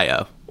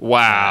Adebayo.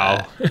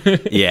 Wow.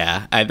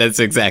 Yeah, that's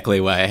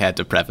exactly why I had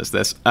to preface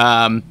this.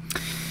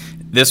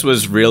 This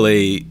was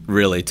really,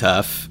 really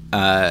tough.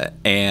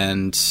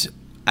 And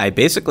I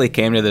basically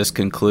came to this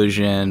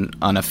conclusion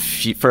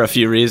for a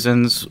few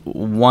reasons.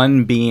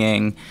 One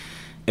being,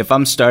 if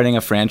I'm starting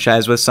a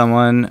franchise with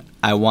someone,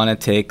 I want to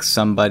take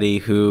somebody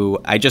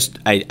who I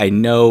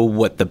know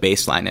what the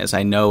baseline is.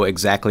 I know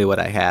exactly what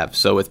I have.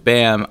 So with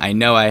Bam, I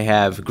know I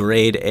have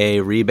grade A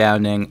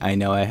rebounding. I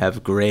know I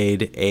have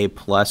grade A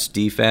plus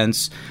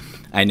defense.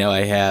 I know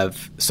I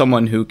have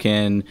someone who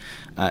can,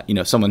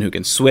 someone who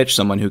can switch,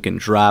 someone who can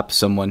drop,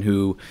 someone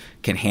who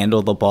can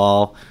handle the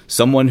ball,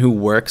 someone who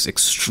works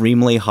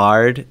extremely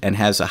hard and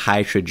has a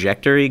high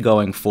trajectory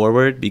going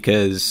forward,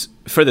 because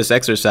for this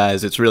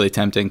exercise, it's really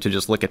tempting to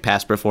just look at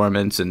past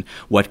performance and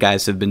what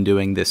guys have been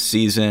doing this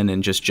season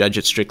and just judge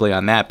it strictly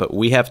on that. But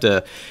we have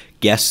to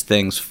guess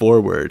things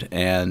forward,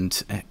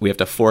 and we have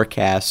to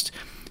forecast,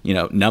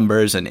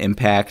 numbers and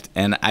impact.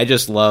 And I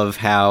just love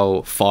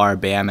how far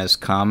Bam has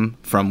come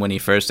from when he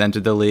first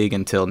entered the league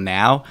until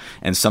now.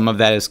 And some of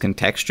that is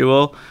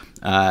contextual.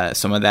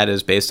 Some of that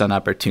is based on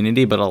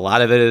opportunity, but a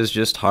lot of it is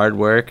just hard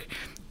work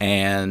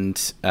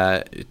and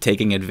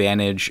taking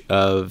advantage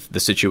of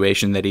the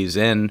situation that he's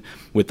in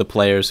with the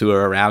players who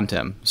are around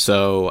him.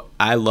 So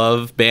I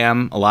love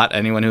Bam a lot.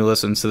 Anyone who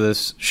listens to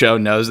this show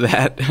knows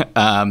that.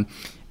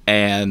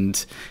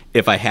 And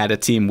if I had a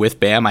team with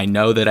Bam, I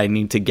know that I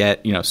need to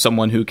get,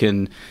 someone who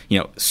can,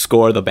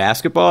 score the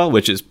basketball,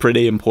 which is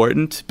pretty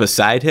important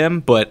beside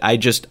him. But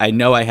I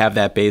know I have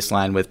that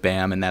baseline with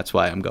Bam, and that's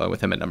why I'm going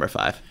with him at number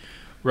 5.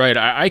 Right.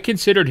 I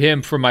considered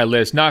him for my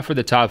list, not for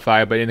the top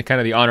 5, but in the kind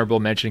of the honorable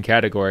mention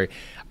category.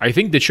 I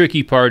think the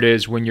tricky part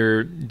is when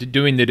you're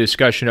doing the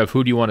discussion of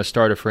who do you want to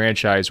start a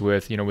franchise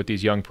with, with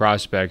these young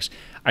prospects.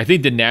 I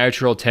think the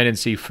natural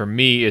tendency for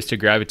me is to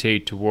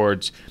gravitate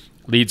towards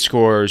lead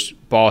scorers,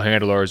 ball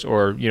handlers,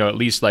 or, at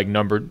least like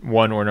number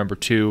 1 or number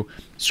 2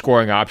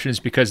 scoring options,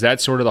 because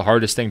that's sort of the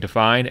hardest thing to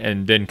find.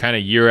 And then kind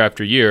of year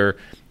after year,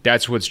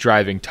 that's what's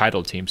driving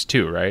title teams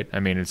too, right? I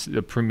mean, it's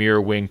the premier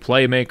wing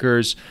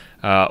playmakers,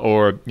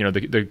 or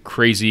the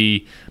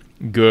crazy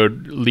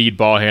good lead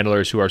ball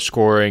handlers who are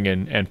scoring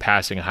and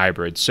passing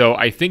hybrids. So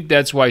I think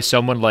that's why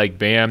someone like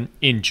Bam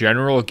in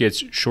general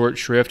gets short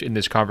shrift in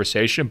this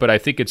conversation, but I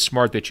think it's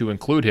smart that you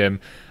include him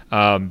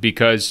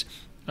because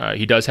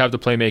he does have the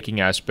playmaking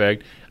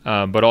aspect,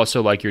 but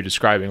also like you're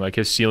describing, like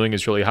his ceiling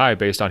is really high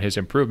based on his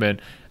improvement.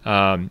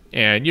 And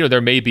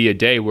there may be a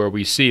day where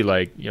we see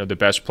like, the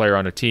best player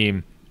on a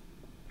team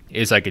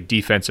is like a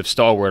defensive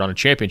stalwart on a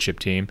championship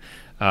team.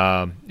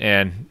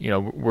 And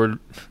we're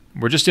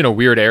just in a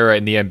weird era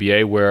in the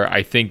NBA where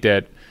I think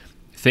that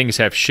things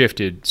have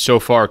shifted so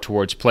far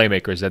towards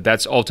playmakers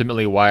that's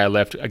ultimately why I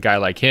left a guy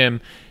like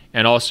him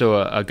and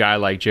also a guy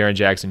like Jaren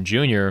Jackson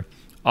Jr.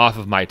 off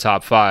of my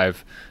top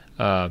 5,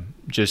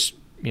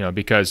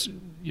 because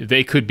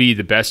they could be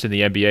the best in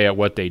the NBA at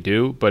what they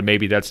do, but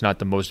maybe that's not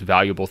the most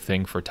valuable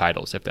thing for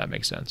titles, if that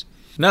makes sense.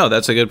 No,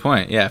 that's a good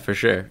point. Yeah, for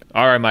sure.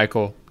 All right,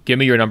 Michael, give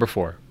me your number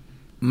 4.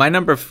 My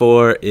number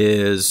 4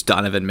 is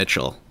Donovan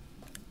Mitchell.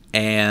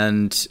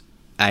 And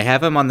I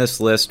have him on this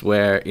list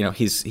where,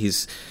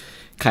 he's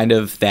kind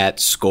of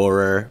that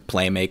scorer,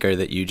 playmaker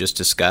that you just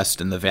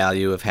discussed, and the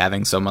value of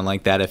having someone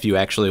like that if you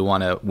actually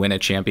want to win a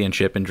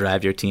championship and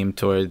drive your team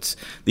towards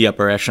the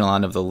upper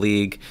echelon of the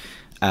league.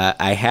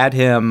 I had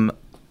him,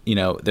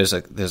 there's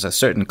a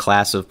certain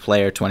class of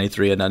player,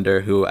 23 and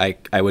under, who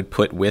I would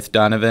put with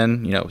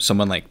Donovan,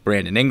 someone like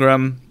Brandon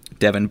Ingram,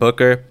 Devin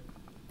Booker.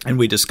 And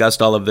we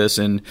discussed all of this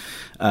in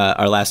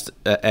our last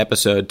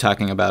episode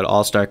talking about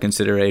all-star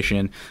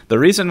consideration. The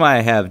reason why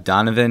I have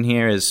Donovan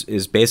here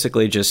is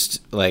basically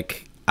just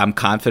like I'm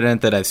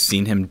confident that I've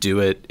seen him do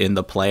it in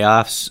the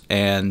playoffs,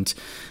 and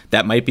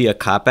that might be a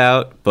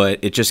cop-out, but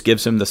it just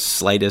gives him the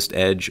slightest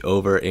edge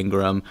over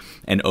Ingram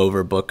and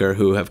over Booker,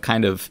 who have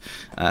kind of,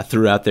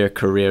 throughout their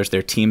careers,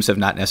 their teams have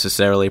not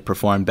necessarily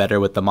performed better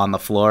with them on the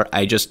floor.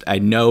 I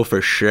know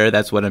for sure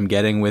that's what I'm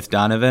getting with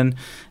Donovan,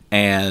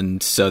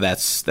 and so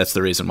that's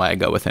the reason why I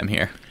go with him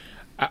here.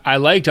 I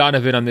like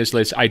Donovan on this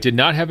list. I did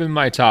not have him in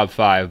my top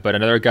 5, but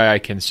another guy I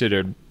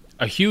considered.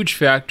 A huge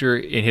factor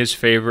in his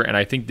favor, and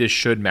I think this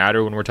should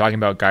matter when we're talking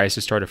about guys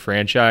to start a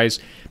franchise,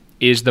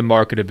 is the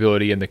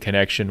marketability and the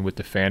connection with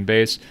the fan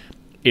base.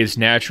 It's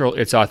natural,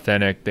 it's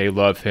authentic, they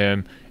love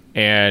him,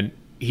 and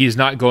he's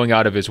not going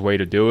out of his way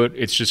to do it.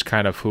 It's just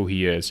kind of who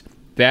he is.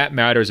 That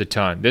matters a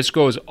ton. This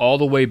goes all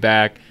the way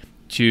back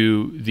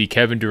to the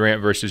Kevin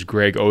Durant versus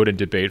Greg Oden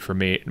debate for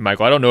me.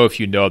 Michael, I don't know if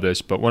you know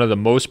this, but one of the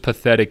most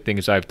pathetic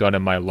things I've done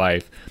in my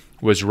life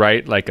was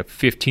write like a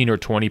 15 or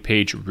 20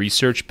 page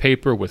research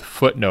paper with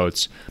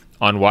footnotes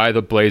on why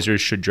the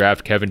Blazers should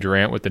draft Kevin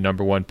Durant with the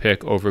number 1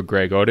 pick over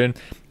Greg Oden.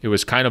 It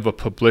was kind of a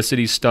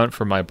publicity stunt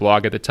for my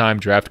blog at the time,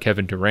 Draft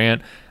Kevin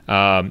Durant,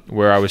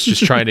 where I was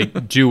just trying to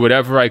do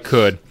whatever I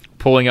could,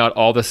 pulling out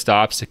all the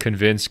stops to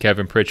convince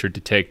Kevin Pritchard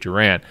to take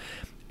Durant.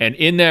 And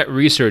in that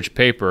research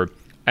paper,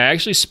 I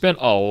actually spent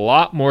a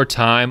lot more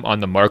time on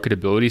the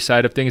marketability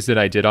side of things than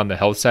I did on the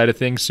health side of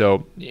things.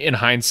 So in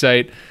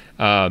hindsight,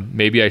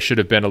 maybe I should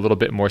have been a little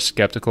bit more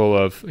skeptical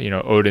of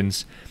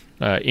Oden's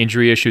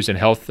injury issues and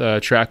health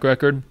track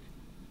record.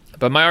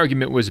 But my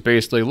argument was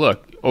basically,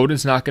 look,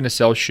 Oden's not going to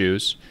sell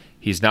shoes.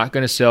 He's not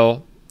going to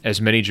sell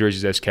as many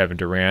jerseys as Kevin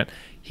Durant.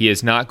 He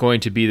is not going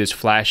to be this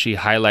flashy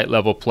highlight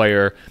level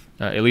player,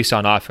 at least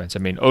on offense. I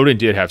mean, Oden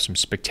did have some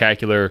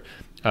spectacular,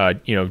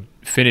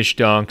 finished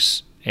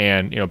dunks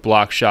and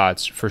block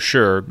shots for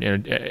sure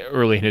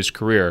early in his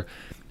career.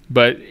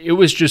 But it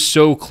was just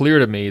so clear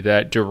to me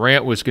that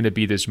Durant was going to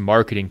be this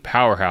marketing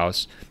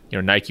powerhouse.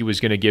 Nike was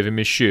going to give him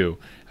his shoe.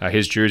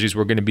 His jerseys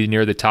were going to be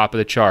near the top of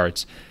the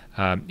charts.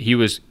 He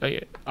was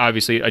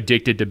obviously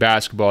addicted to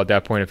basketball at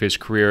that point of his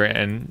career,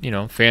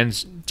 and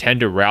fans tend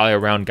to rally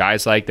around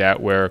guys like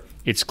that where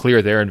it's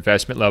clear their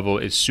investment level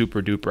is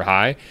super duper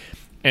high.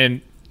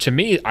 And to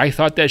me, I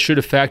thought that should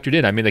have factored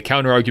in. I mean, the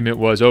counter argument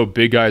was,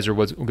 big guys are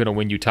what's going to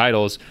win you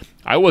titles.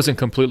 I wasn't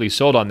completely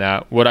sold on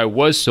that. What I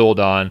was sold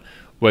on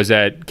was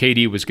that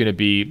KD was going to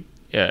be,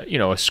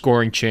 a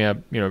scoring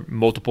champ,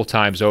 multiple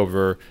times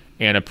over,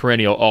 and a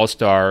perennial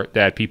all-star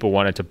that people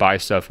wanted to buy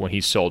stuff when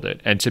he sold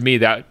it. And to me,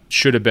 that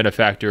should have been a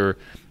factor,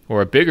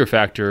 or a bigger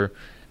factor,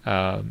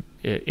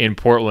 in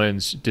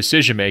Portland's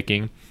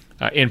decision-making,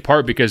 in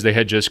part because they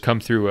had just come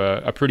through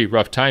a pretty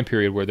rough time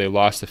period where they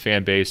lost the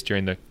fan base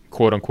during the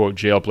quote-unquote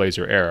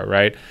Jailblazer era,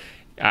 right?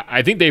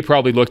 I think they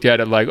probably looked at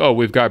it like,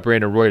 we've got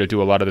Brandon Roy to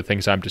do a lot of the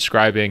things I'm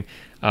describing.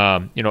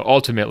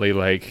 Ultimately,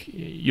 like,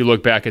 you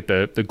look back at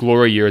the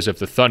glory years of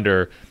the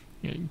Thunder,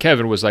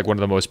 Kevin was like one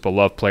of the most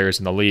beloved players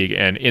in the league,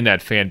 and in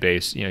that fan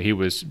base, he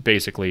was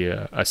basically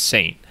a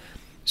saint.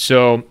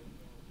 So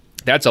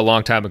that's a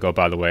long time ago,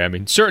 by the way. I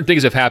mean, certain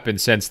things have happened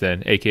since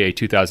then, aka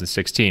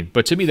 2016,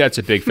 but to me, that's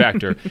a big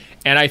factor.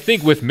 And I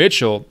think with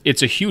Mitchell,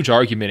 it's a huge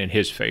argument in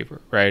his favor,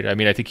 right? I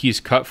mean, I think he's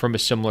cut from a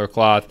similar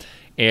cloth,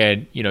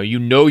 and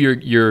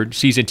your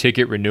season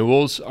ticket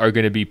renewals are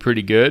going to be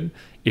pretty good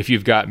if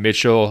you've got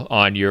Mitchell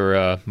on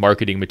your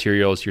marketing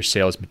materials, your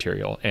sales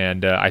material.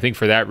 And I think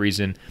for that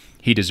reason,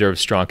 he deserves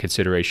strong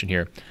consideration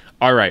here.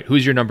 All right,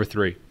 who's your number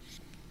 3?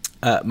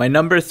 My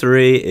number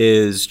 3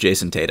 is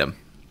Jason Tatum.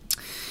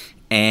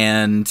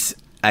 And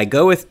I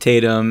go with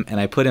Tatum, and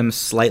I put him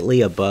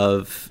slightly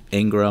above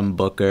Ingram,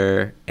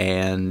 Booker,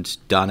 and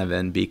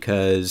Donovan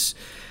because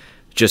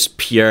just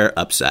pure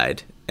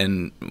upside.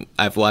 And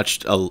I've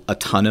watched a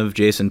ton of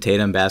Jason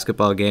Tatum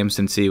basketball games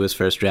since he was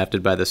first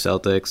drafted by the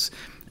Celtics.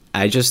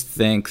 I just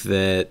think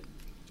that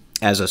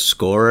as a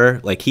scorer,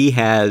 like he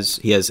has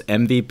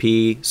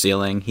MVP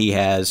ceiling. He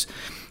has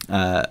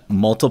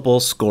multiple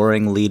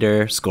scoring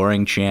leader,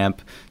 scoring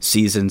champ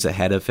seasons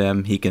ahead of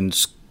him. He can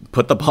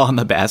put the ball in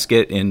the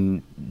basket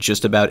in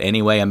just about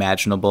any way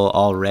imaginable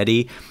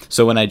already.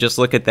 So when I just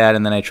look at that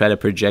and then I try to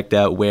project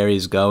out where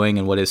he's going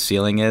and what his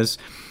ceiling is,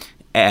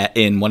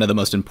 in one of the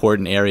most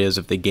important areas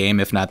of the game,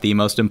 if not the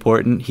most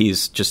important,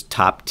 he's just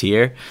top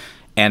tier.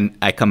 And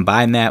I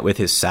combine that with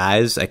his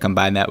size. I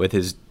combine that with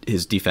his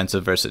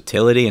defensive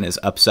versatility and his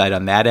upside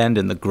on that end,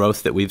 and the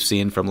growth that we've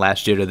seen from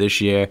last year to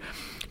this year,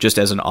 just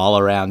as an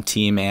all-around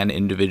team and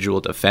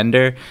individual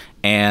defender.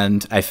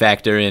 and I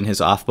factor in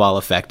his off-ball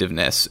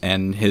effectiveness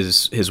and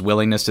his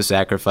willingness to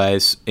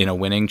sacrifice in a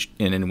winning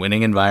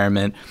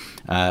environment.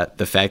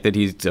 The fact that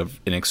he's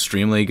an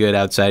extremely good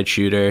outside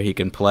shooter, he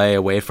can play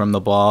away from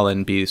the ball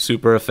and be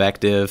super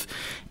effective.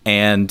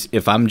 And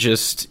if I'm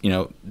just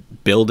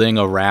building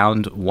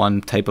around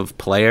one type of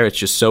player, it's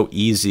just so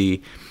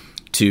easy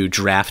to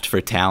draft for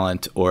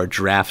talent or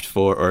draft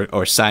for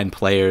or sign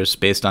players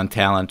based on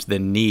talent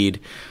than need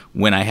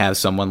when I have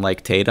someone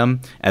like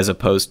Tatum, as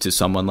opposed to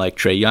someone like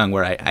Trae Young,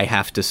 where I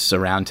have to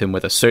surround him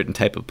with a certain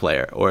type of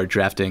player, or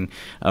drafting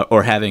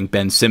or having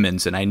Ben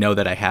Simmons, and I know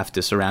that I have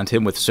to surround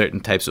him with certain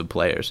types of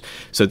players.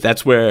 So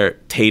that's where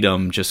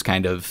Tatum just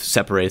kind of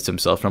separates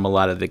himself from a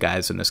lot of the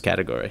guys in this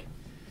category.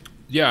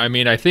 Yeah, I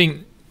mean, I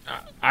think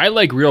I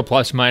like real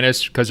plus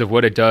minus because of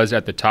what it does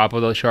at the top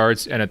of the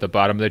charts and at the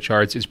bottom of the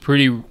charts. Is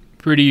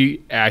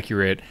pretty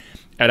accurate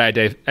at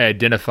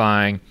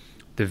identifying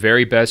the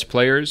very best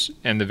players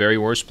and the very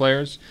worst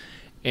players.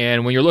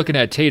 And when you're looking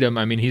at Tatum,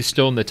 I mean, he's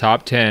still in the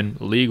top 10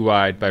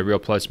 league-wide by real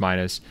plus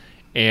minus.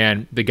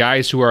 And the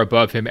guys who are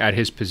above him at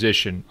his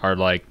position are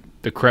like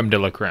the creme de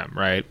la creme,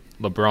 right?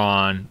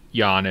 LeBron,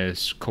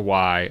 Giannis,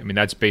 Kawhi. I mean,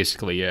 that's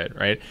basically it,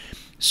 right?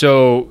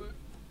 So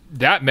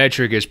that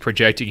metric is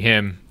projecting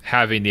him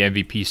having the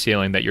MVP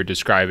ceiling that you're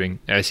describing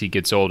as he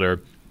gets older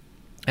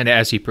and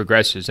as he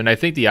progresses. And I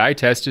think the eye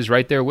test is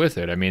right there with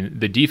it. I mean,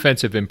 the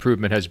defensive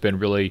improvement has been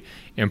really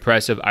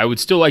impressive. I would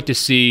still like to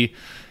see,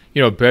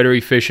 better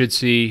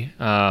efficiency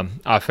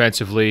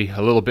offensively,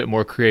 a little bit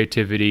more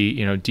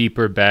creativity,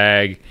 deeper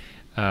bag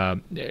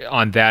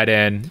on that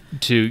end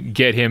to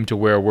get him to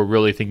where we're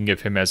really thinking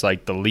of him as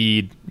like the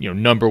lead,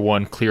 number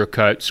one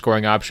clear-cut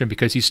scoring option,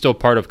 because he's still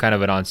part of kind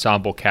of an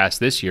ensemble cast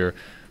this year,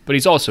 but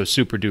he's also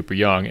super duper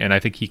young, and I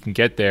think he can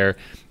get there.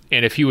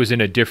 And if he was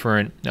in a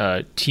different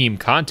team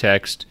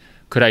context,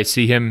 could I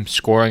see him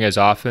scoring as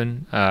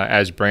often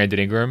as Brandon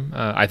Ingram?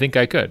 I think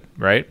I could,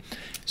 right?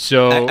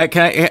 So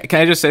can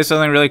I just say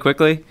something really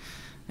quickly?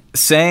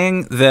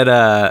 Saying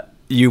that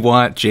you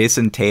want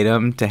Jason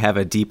Tatum to have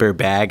a deeper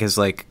bag is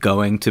like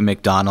going to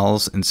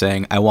McDonald's and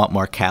saying, I want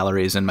more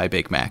calories in my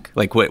Big Mac.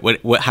 Like,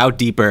 how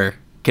deeper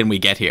can we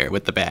get here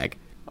with the bag?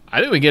 I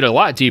think we get a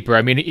lot deeper.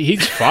 I mean,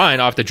 he's fine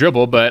off the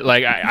dribble, but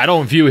like I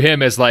don't view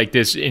him as like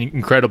this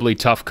incredibly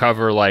tough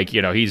cover. Like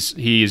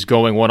he's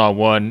going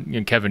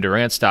one-on-one Kevin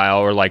Durant style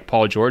or like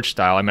Paul George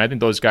style. I mean, I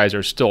think those guys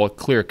are still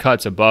clear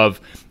cuts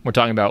above. We're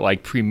talking about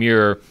like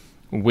premier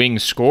wing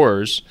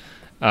scorers.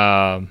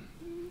 Am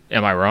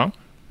I wrong?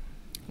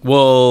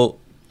 Well,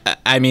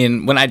 I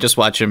mean, when I just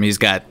watch him, he's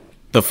got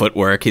the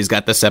footwork, he's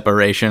got the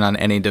separation on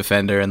any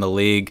defender in the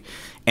league,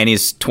 and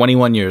he's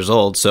 21 years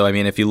old. So I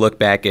mean, if you look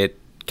back at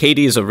KD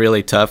is a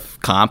really tough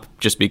comp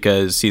just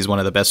because he's one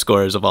of the best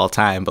scorers of all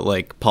time. But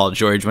like Paul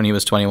George when he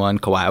was 21,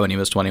 Kawhi when he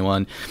was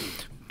 21,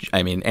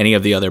 I mean, any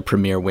of the other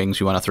premier wings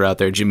you want to throw out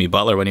there, Jimmy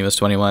Butler when he was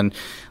 21,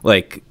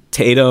 like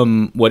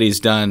Tatum, what he's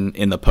done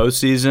in the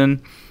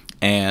postseason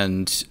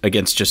and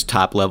against just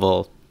top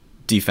level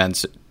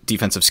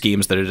defensive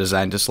schemes that are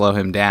designed to slow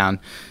him down,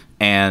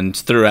 and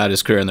throughout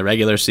his career in the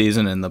regular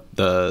season, and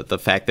the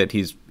fact that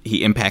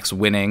he impacts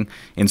winning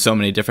in so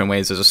many different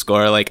ways as a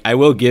scorer. Like, I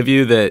will give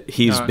you that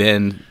he's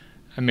been.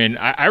 I mean,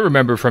 I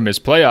remember from his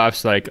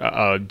playoffs, like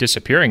a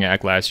disappearing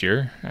act last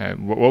year.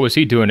 What was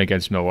he doing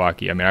against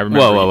Milwaukee? I mean, I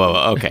remember.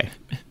 Whoa. Okay.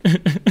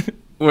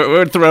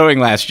 We're throwing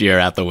last year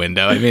out the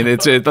window. I mean,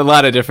 it's a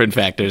lot of different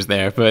factors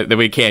there, but that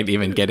we can't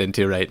even get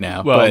into right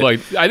now. Well, like,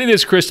 I think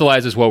this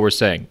crystallizes what we're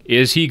saying.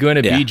 Is he going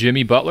to be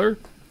Jimmy Butler,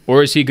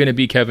 or is he going to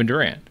be Kevin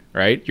Durant?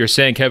 Right? You're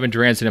saying Kevin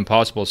Durant's an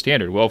impossible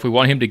standard. Well, if we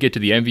want him to get to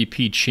the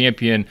MVP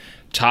champion,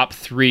 top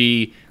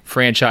 3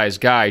 franchise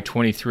guy,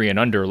 23 and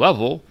under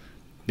level,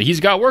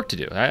 he's got work to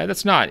do.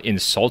 That's not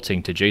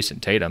insulting to Jason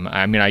Tatum.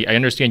 I mean, I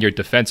understand you're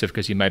defensive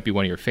because he might be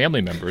one of your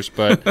family members,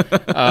 but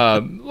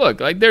look,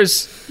 like there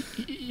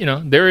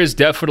is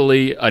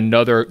definitely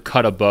another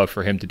cut above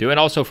for him to do,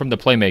 and also from the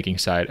playmaking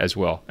side as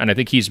well. And I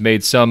think he's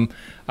made some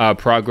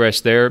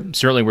progress there.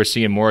 Certainly, we're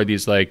seeing more of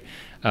these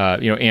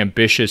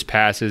ambitious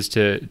passes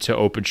to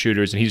open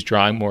shooters, and he's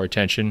drawing more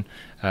attention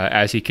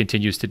as he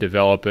continues to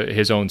develop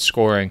his own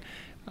scoring.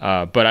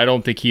 But I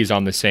don't think he's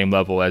on the same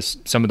level as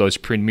some of those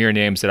premier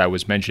names that I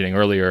was mentioning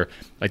earlier,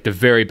 like the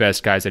very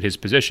best guys at his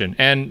position.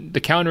 And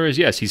the counter is,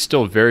 yes, he's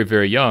still very,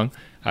 very young.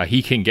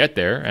 He can get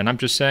there, and I'm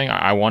just saying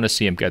I want to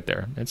see him get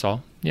there. That's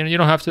all. You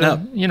don't have to.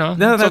 No,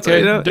 it's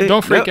okay.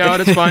 Don't freak out.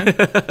 It's fine.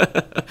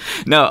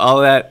 No,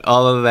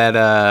 all of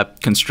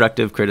that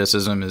constructive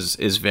criticism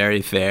is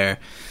very fair.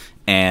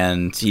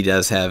 And he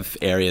does have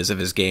areas of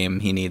his game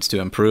he needs to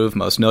improve.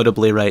 Most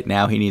notably right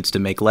now, he needs to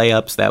make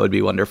layups. That would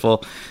be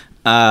wonderful.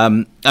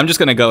 I'm just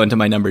going to go into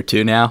my number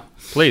 2 now.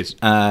 Please.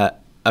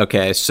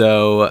 Okay,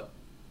 so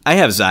I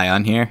have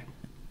Zion here.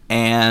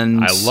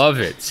 And I love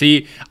it.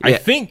 See, I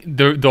think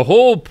the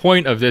whole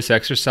point of this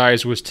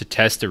exercise was to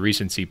test the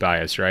recency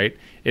bias, right?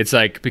 It's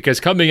like, because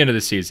coming into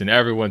the season,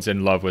 everyone's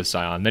in love with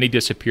Zion. Then he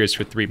disappears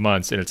for 3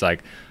 months, and it's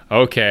like,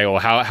 okay, well,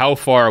 how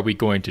far are we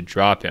going to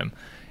drop him?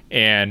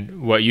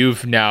 And what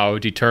you've now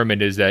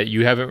determined is that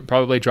you haven't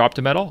probably dropped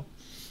him at all.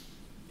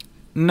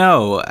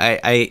 No,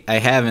 I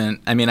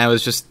haven't. I mean, I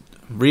was just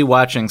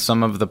rewatching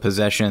some of the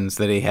possessions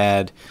that he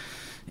had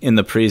in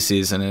the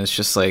preseason, and it's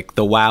just like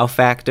the wow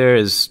factor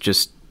is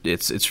just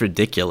it's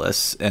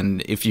ridiculous.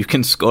 And if you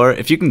can score,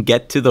 if you can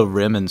get to the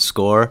rim and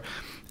score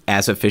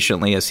as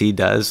efficiently as he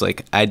does,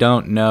 like I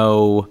don't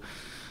know.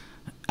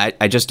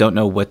 I just don't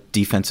know what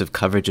defensive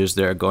coverages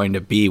there are going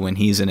to be when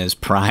he's in his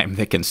prime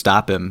that can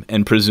stop him.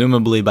 And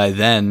presumably by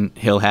then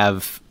he'll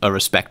have a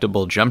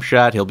respectable jump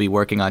shot. He'll be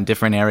working on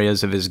different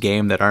areas of his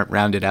game that aren't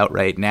rounded out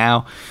right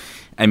now.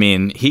 I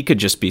mean, he could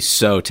just be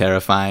so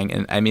terrifying.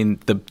 And I mean,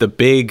 the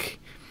big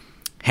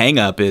hang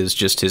up is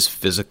just his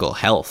physical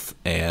health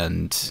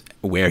and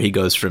where he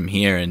goes from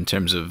here in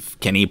terms of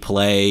can he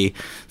play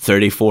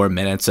 34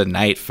 minutes a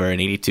night for an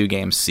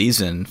 82-game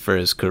season for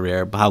his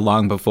career? How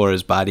long before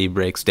his body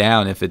breaks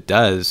down if it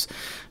does?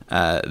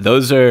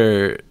 Those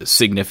are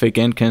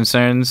significant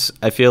concerns,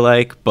 I feel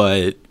like.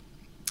 But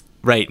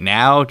right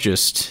now,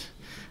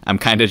 I'm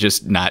kind of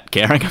just not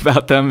caring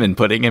about them and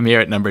putting him here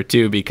at number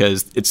 2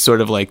 because it's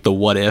sort of like the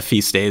what if he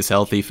stays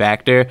healthy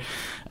factor.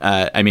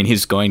 I mean,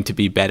 he's going to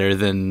be better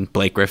than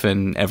Blake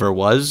Griffin ever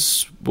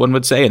was, one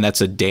would say, and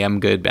that's a damn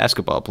good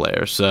basketball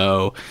player.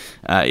 So,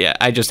 yeah,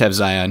 I just have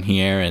Zion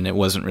here, and it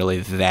wasn't really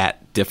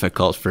that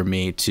difficult for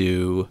me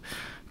to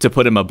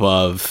put him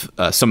above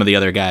some of the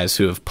other guys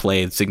who have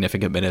played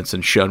significant minutes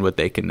and shown what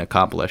they can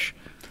accomplish.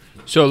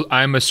 So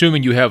I'm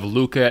assuming you have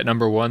Luka at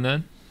number 1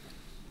 then?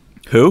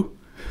 Who?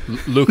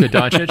 Luka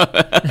Doncic?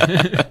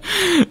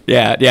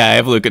 Yeah, I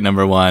have Luka at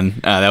number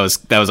 1. That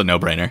was a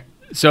no-brainer.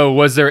 So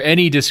was there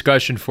any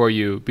discussion for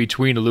you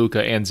between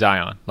Luka and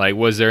Zion? Like,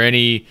 was there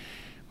any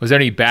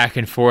back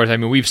and forth? I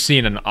mean, we've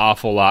seen an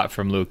awful lot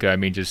from Luka. I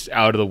mean, just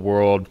out of the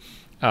world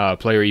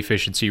player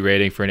efficiency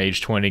rating for an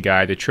age 20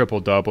 guy. The triple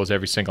doubles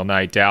every single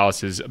night.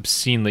 Dallas is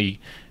obscenely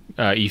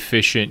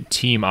efficient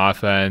team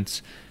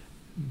offense.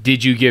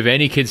 Did you give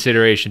any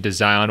consideration to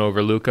Zion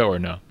over Luka or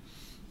no?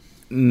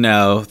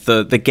 No,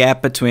 the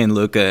gap between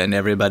Luka and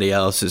everybody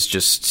else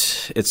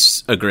is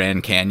it's a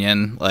Grand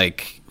Canyon.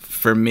 Like,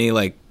 for me,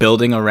 like,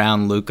 building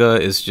around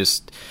Luka is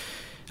just,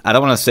 I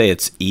don't want to say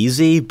it's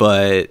easy,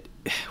 but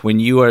when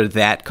you are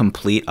that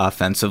complete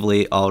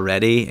offensively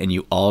already and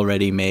you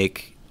already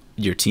make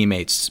your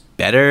teammates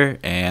better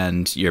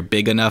and you're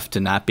big enough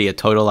to not be a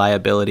total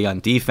liability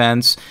on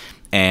defense,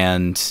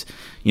 and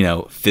you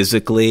know,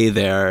 physically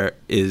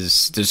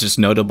there's just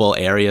notable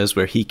areas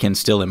where he can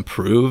still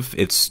improve.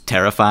 It's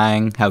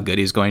terrifying how good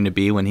he's going to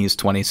be when he's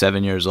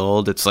 27 years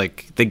old. It's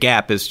like the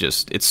gap is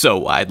it's so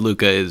wide.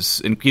 Luka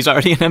he's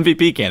already an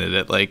MVP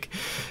candidate. Like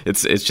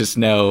it's just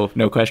no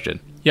question.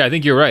 Yeah, I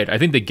think you're right. I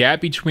think the gap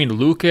between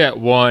Luka at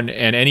 1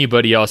 and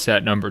anybody else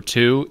at number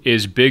 2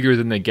 is bigger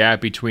than the gap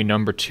between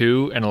number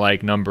 2 and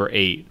like number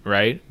 8,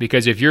 right?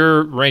 Because if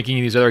you're ranking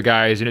these other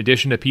guys in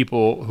addition to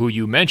people who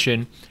you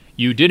mentioned,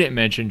 you didn't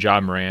mention Ja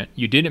Morant,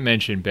 you didn't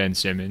mention Ben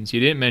Simmons, you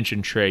didn't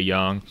mention Trae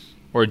Young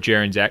or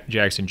Jaren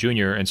Jackson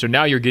Jr., and so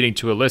now you're getting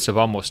to a list of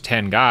almost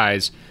 10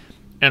 guys,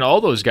 and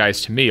all those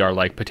guys to me are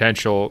like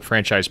potential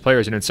franchise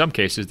players, and in some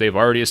cases they've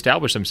already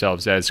established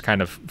themselves as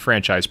kind of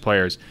franchise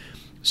players.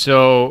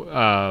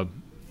 So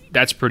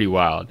that's pretty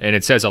wild, and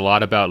it says a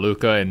lot about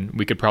Luka, and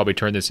we could probably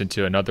turn this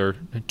into another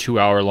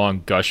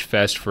 2-hour-long gush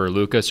fest for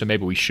Luka, so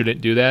maybe we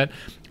shouldn't do that.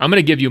 I'm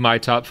going to give you my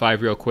top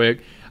 5 real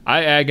quick.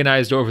 I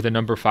agonized over the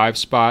number 5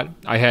 spot.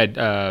 I had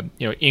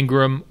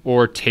Ingram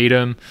or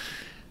Tatum.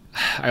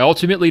 I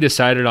ultimately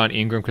decided on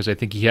Ingram because I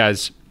think he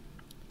has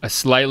a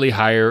slightly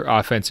higher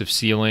offensive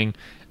ceiling,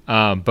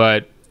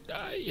 but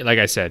like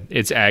I said,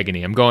 it's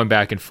agony. I'm going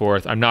back and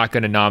forth. I'm not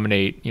going to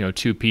nominate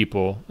 2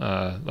 people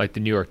like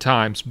the New York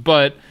Times,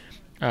 but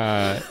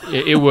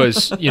it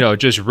was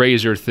just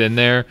razor thin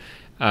there,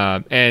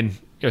 and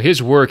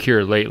his work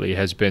here lately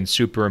has been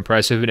super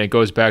impressive, and it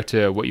goes back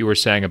to what you were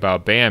saying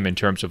about Bam in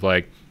terms of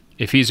like,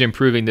 if he's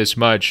improving this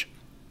much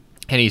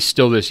and he's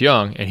still this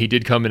young, and he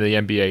did come into the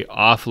NBA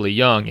awfully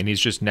young, and he's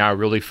just now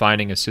really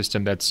finding a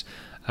system that's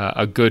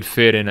a good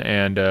fit and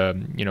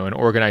an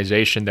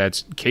organization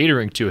that's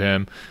catering to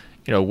him,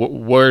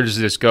 where does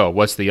this go?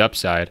 What's the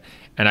upside?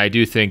 And I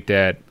do think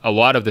that a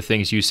lot of the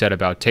things you said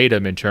about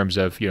Tatum in terms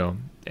of,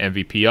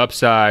 MVP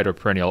upside or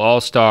perennial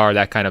all-star,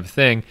 that kind of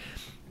thing,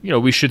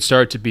 we should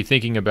start to be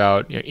thinking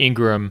about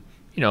Ingram,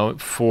 4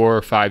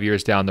 or 5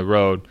 years down the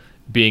road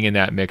being in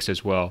that mix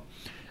as well.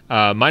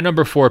 My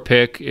number 4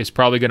 pick is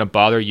probably going to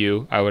bother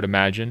you, I would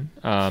imagine,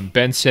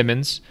 Ben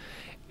Simmons.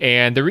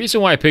 And the reason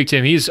why I picked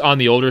him, he's on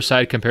the older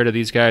side compared to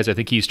these guys. I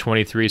think he's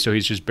 23, so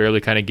he's just barely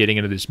kind of getting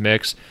into this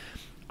mix.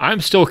 I'm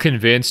still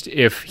convinced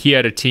if he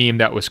had a team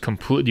that was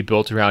completely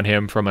built around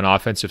him from an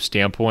offensive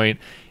standpoint,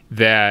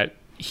 that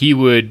he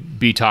would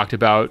be talked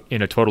about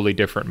in a totally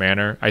different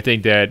manner. I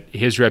think that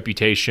his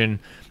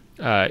reputation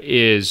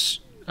is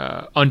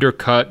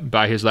undercut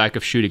by his lack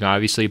of shooting,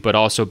 obviously, but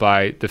also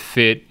by the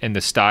fit and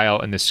the style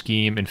and the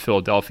scheme in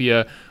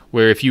Philadelphia,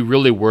 where if you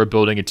really were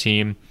building a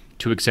team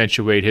to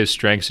accentuate his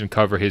strengths and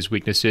cover his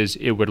weaknesses,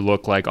 it would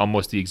look like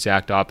almost the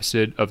exact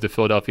opposite of the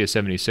Philadelphia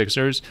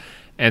 76ers.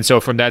 And so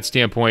from that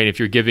standpoint, if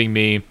you're giving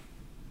me,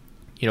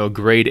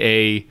 grade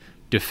A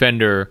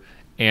defender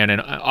and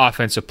an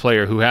offensive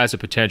player who has a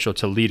potential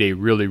to lead a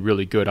really,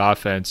 really good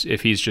offense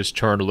if he's just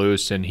turned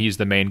loose and he's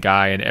the main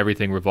guy and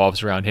everything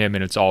revolves around him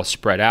and it's all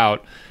spread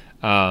out.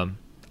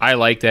 I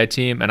like that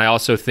team, and I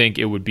also think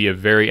it would be a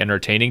very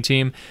entertaining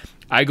team.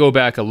 I go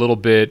back a little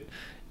bit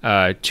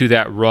to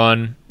that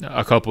run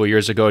a couple of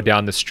years ago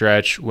down the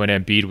stretch when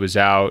Embiid was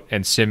out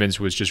and Simmons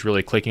was just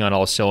really clicking on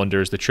all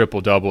cylinders, the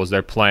triple-doubles,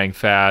 they're playing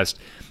fast.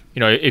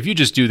 If you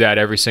just do that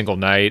every single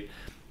night,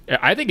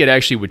 I think it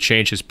actually would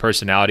change his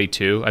personality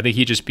too. I think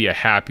he'd just be a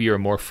happier,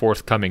 more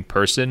forthcoming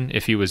person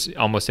if he was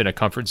almost in a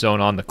comfort zone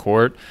on the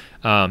court,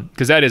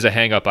 because that is a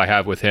hang-up I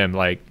have with him.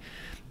 Like,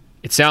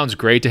 it sounds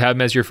great to have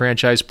him as your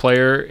franchise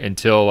player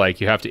until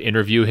you have to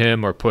interview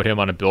him or put him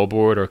on a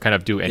billboard or kind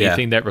of do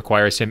anything that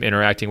requires him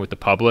interacting with the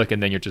public,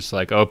 and then you're just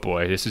like, oh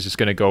boy, this is just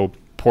going to go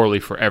poorly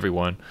for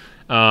everyone.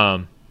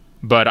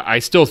 But I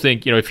still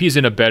think, if he's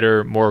in a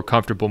better, more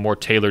comfortable, more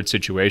tailored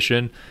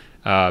situation,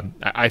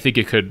 I think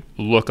it could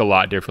look a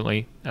lot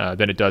differently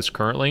than it does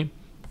currently.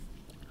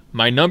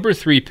 My number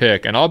 3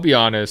 pick, and I'll be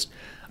honest,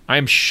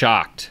 I'm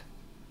shocked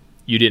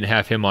you didn't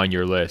have him on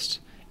your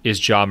list,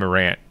 is Ja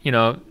Morant.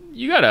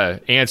 You got to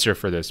answer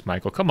for this,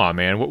 Michael. Come on,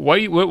 man.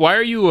 Why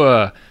are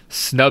you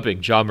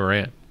snubbing Ja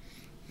Morant?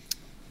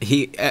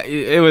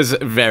 It was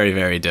very,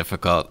 very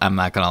difficult. I'm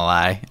not going to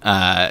lie.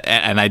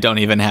 And I don't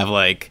even have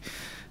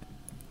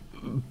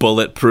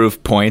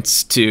bulletproof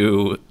points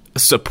to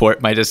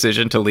support my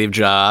decision to leave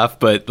Ja off.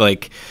 But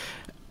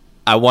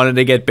I wanted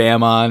to get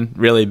Bam on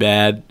really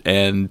bad,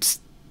 and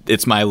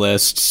it's my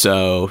list,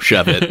 so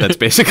shove it. That's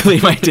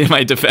basically my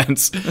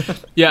defense.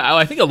 Yeah,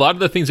 I think a lot of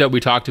the things that we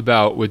talked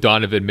about with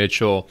Donovan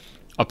Mitchell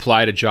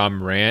apply to Ja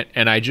Morant,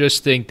 and I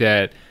just think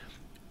that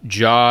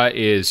Ja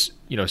is,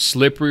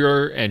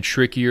 slipperier and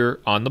trickier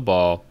on the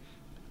ball.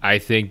 I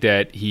think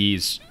that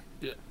he's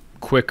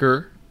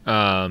quicker.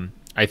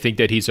 I think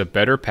that he's a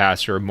better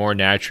passer, more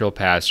natural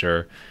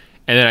passer,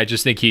 and then I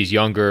just think he's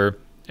younger.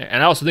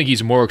 And I also think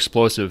he's a more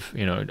explosive,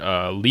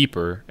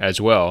 leaper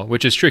as well,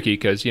 which is tricky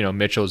because,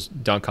 Mitchell's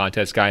dunk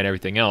contest guy and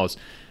everything else.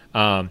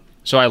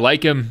 So I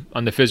like him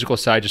on the physical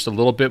side just a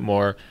little bit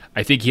more.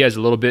 I think he has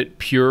a little bit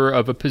purer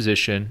of a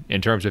position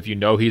in terms of,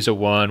 he's a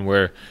 1,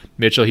 where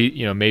Mitchell,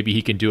 maybe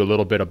he can do a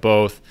little bit of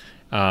both.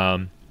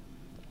 So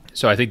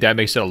I think that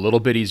makes it a little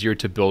bit easier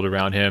to build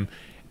around him.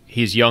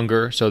 He's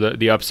younger, so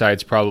the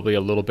upside's probably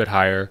a little bit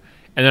higher.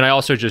 And then I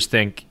also just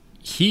think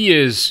he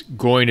is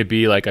going to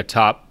be a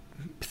top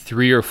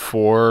 3 or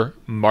 4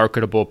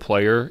 marketable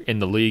player in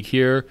the league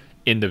here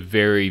in the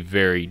very,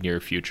 very near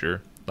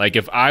future.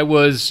 If I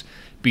was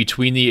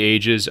between the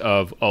ages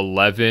of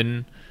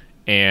 11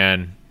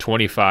 and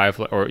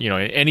 25, or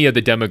any of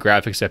the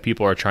demographics that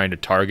people are trying to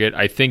target,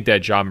 I think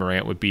that Ja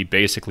Morant would be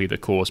basically the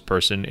coolest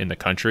person in the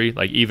country.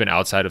 Even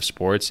outside of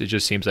sports, it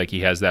just seems like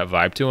he has that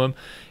vibe to him.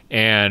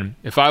 And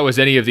if I was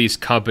any of these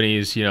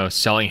companies,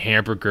 selling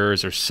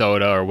hamburgers or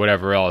soda or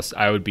whatever else,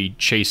 I would be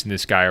chasing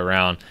this guy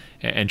around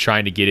and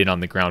trying to get in on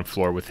the ground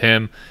floor with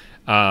him.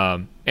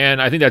 And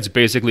I think that's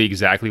basically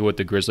exactly what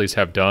the Grizzlies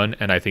have done,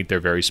 and I think they're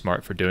very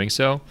smart for doing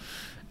so.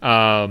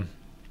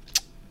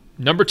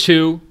 Number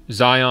 2,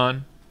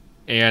 Zion,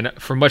 and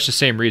for much the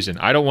same reason.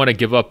 I don't want to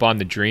give up on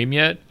the dream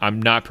yet.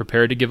 I'm not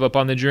prepared to give up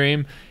on the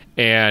dream,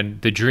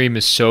 and the dream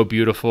is so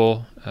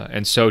beautiful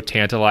and so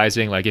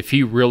tantalizing. If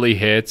he really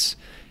hits,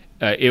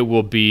 it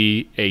will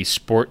be a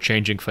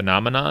sport-changing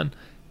phenomenon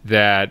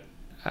that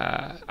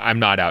I'm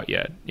not out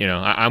yet.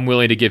 I'm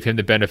willing to give him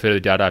the benefit of the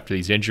doubt after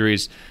these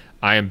injuries.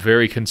 I am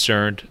very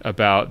concerned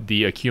about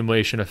the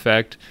accumulation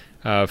effect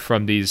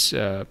from these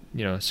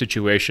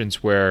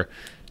situations where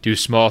do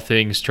small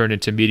things turn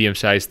into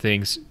medium-sized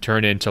things,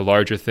 turn into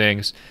larger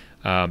things.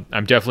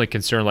 I'm definitely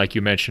concerned, like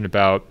you mentioned,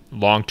 about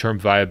long-term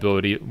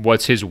viability.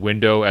 What's his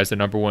window as the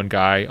number 1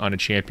 guy on a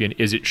champion?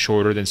 Is it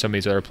shorter than some of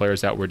these other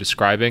players that we're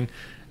describing?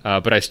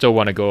 But I still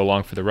want to go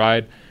along for the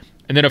ride.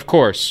 And then, of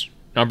course,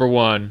 number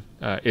 1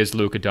 is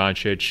Luka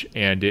Doncic,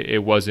 and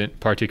it wasn't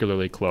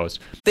particularly close.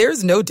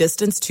 There's no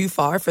distance too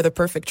far for the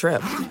perfect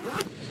trip.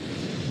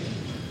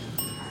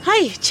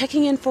 Hi,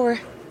 checking in for...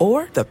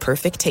 Or the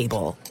perfect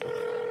table.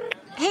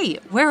 Hey,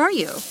 where are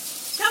you?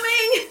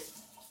 Coming!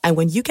 And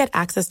when you get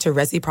access to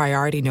Resi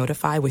Priority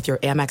Notify with your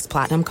Amex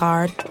Platinum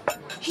card...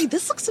 Hey,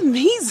 this looks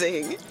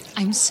amazing.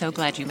 I'm so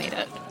glad you made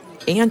it.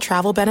 And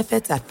travel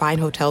benefits at fine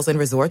hotels and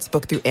resorts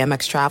booked through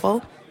Amex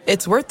Travel,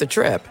 it's worth the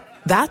trip.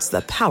 That's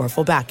the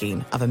powerful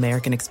backing of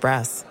American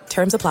Express.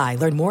 Terms apply.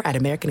 Learn more at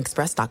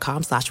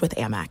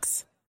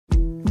americanexpress.com/withAmex.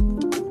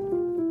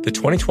 The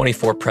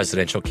 2024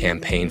 presidential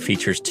campaign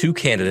features 2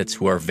 candidates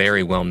who are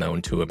very well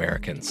known to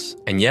Americans.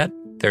 And yet,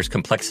 there's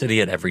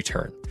complexity at every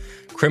turn.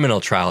 Criminal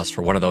trials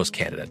for one of those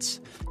candidates.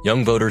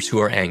 Young voters who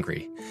are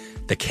angry.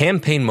 The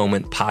Campaign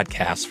Moment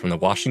podcast from the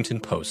Washington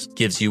Post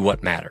gives you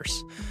what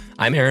matters.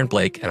 I'm Aaron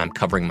Blake, and I'm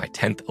covering my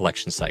 10th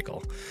election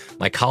cycle.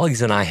 My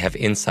colleagues and I have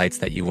insights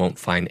that you won't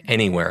find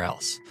anywhere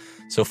else.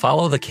 So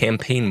follow the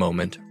Campaign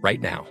Moment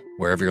right now,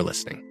 wherever you're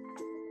listening.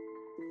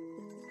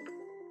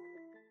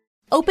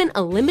 Open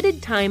a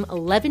limited-time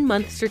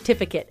 11-month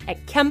certificate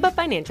at Kemba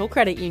Financial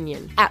Credit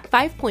Union. At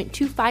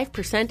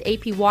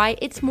 5.25% APY,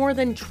 it's more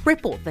than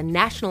triple the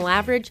national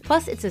average,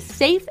 plus it's a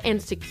safe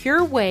and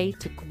secure way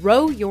to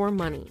grow your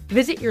money.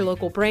 Visit your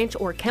local branch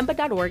or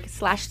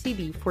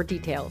kemba.org/cb for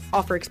details.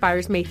 Offer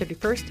expires May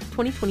 31st,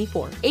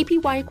 2024.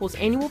 APY equals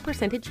annual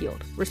percentage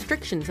yield.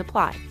 Restrictions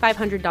apply.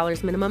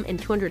 $500 minimum and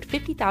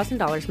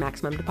 $250,000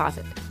 maximum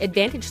deposit.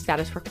 Advantage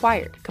status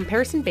required.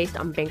 Comparison based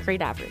on bank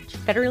rate average.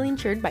 Federally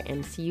insured by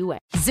NCUA.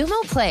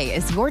 Xumo Play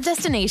is your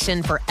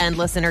destination for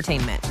endless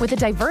entertainment. With a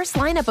diverse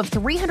lineup of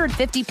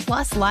 350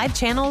 plus live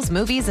channels,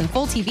 movies, and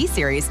full TV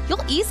series,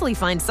 you'll easily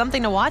find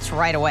something to watch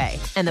right away.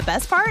 And the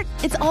best part?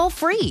 It's all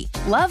free.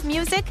 Love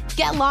music?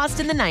 Get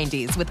lost in the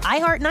 90s with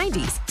iHeart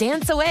 90s.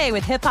 Dance away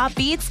with hip-hop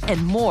beats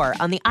and more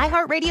on the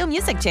iHeartRadio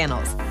music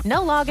channels.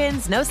 No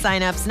logins, no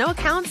signups, no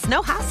accounts,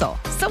 no hassle.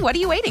 So what are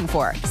you waiting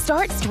for?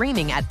 Start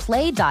streaming at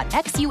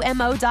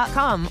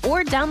play.xumo.com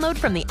or download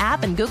from the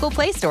app and Google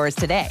Play stores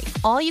today.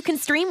 All you can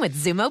stream with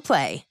Xumo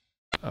Play.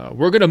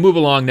 We're going to move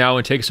along now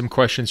and take some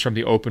questions from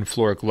the Open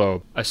Floor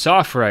Globe.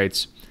 Asaf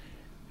writes,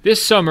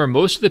 this summer,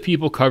 most of the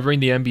people covering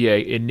the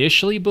NBA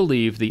initially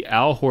believed the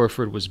Al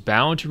Horford was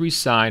bound to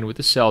re-sign with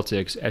the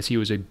Celtics as he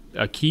was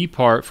a key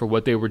part for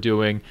what they were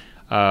doing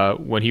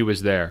when he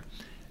was there.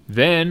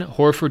 Then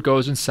Horford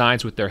goes and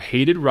signs with their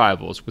hated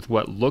rivals with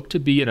what looked to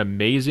be an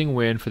amazing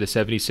win for the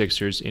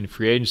 76ers in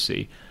free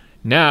agency.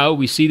 Now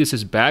we see this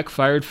has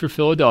backfired for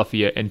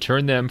Philadelphia and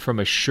turned them from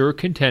a sure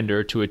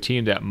contender to a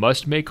team that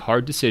must make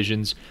hard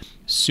decisions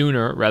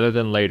sooner rather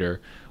than later.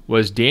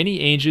 Was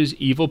Danny Ainge's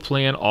evil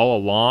plan all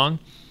along?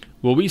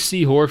 Will we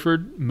see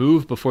Horford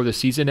move before the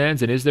season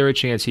ends, and is there a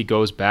chance he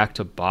goes back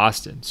to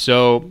Boston?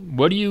 So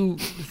what do you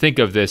think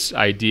of this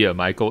idea,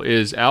 Michael?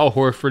 Is Al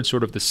Horford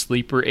sort of the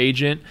sleeper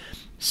agent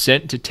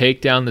sent to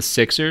take down the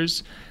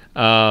Sixers,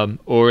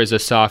 or is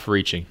Asaf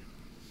reaching?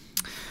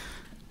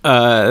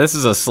 This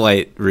is a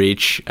slight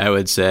reach, I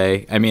would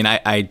say. I mean,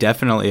 I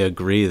definitely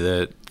agree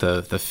that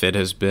the fit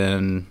has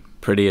been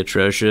pretty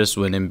atrocious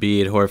when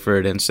Embiid,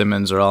 Horford, and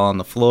Simmons are all on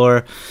the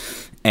floor.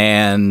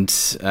 And,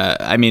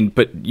 I mean,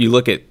 but you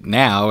look at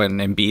now, and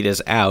Embiid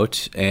is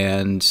out,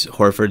 and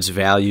Horford's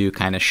value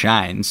kind of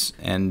shines.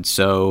 And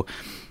so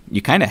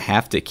you kind of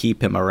have to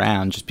keep him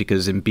around just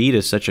because Embiid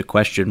is such a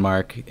question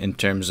mark in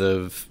terms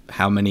of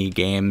how many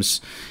games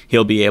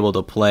he'll be able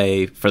to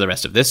play for the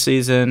rest of this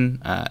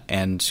season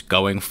and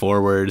going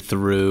forward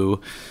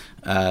through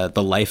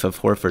the life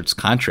of Horford's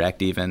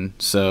contract even.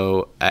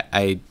 So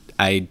I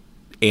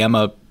am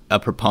a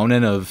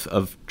proponent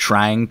of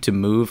trying to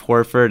move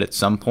Horford at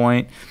some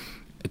point,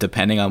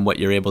 depending on what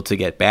you're able to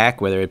get back,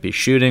 whether it be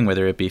shooting,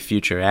 whether it be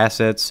future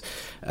assets.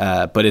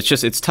 But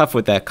it's tough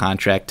with that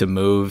contract to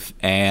move.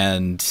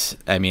 And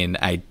I mean,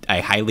 I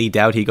highly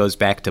doubt he goes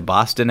back to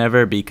Boston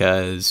ever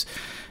because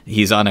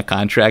he's on a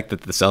contract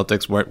that the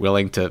Celtics weren't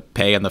willing to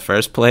pay in the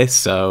first place.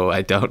 So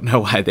I don't know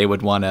why they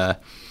would want to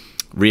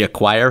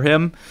reacquire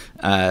him.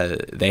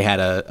 They had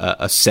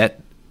a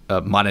set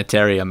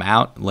monetary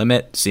amount,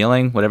 limit,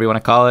 ceiling, whatever you want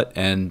to call it,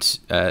 and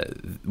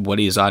what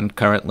he's on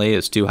currently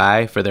is too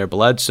high for their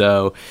blood.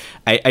 So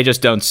I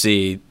just don't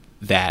see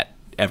that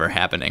ever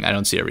happening. I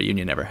don't see a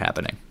reunion ever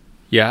happening.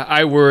 Yeah,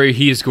 I worry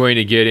he's going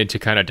to get into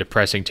kind of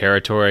depressing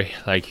territory.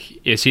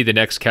 Like, is he the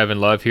next Kevin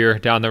Love here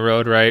down the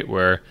road, right?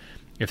 Where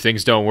if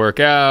things don't work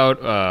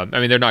out, I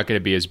mean, they're not going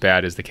to be as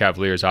bad as the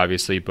Cavaliers,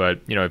 obviously, but,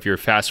 you know, if you're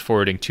fast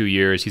forwarding 2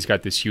 years, he's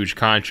got this huge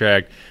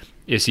contract.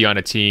 Is he on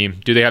a team?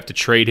 Do they have to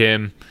trade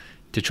him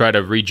to try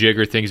to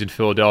rejigger things in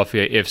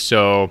Philadelphia? If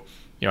so,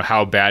 you know,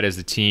 how bad is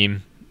the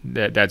team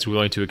that's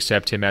willing to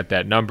accept him at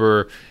that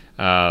number?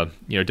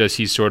 You know, does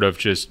he sort of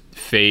just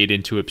fade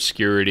into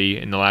obscurity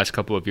in the last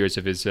couple of years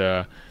of his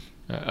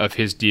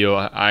deal?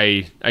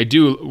 I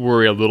do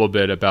worry a little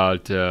bit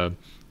about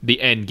the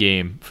end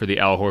game for the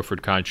Al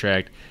Horford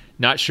contract.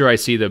 Not sure I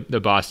see the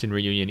Boston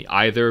reunion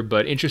either,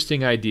 but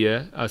interesting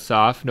idea,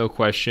 Asaf, no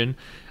question.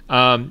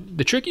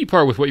 The tricky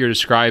part with what you're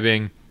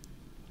describing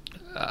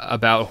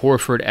about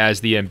Horford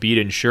as the Embiid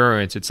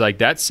insurance, it's like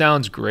that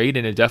sounds great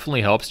and it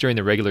definitely helps during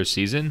the regular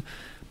season,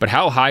 but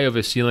how high of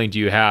a ceiling do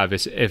you have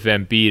if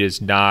Embiid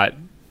is not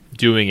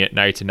doing it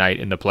night to night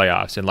in the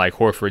playoffs and like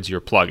Horford's your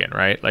plug-in,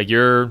 right? Like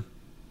you're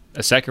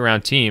a second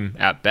round team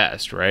at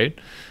best, right?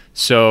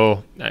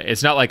 So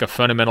it's not like a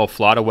fundamental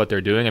flaw to what they're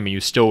doing. I mean,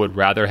 you still would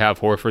rather have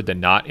Horford than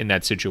not in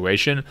that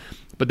situation,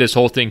 but this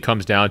whole thing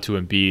comes down to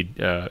Embiid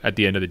at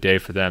the end of the day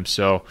for them.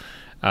 So,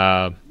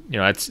 you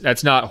know,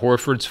 that's not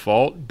Horford's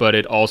fault, but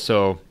it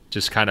also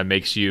just kind of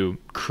makes you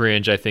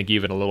cringe, I think,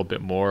 even a little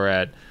bit more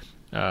at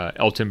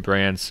Elton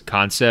Brand's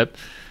concept.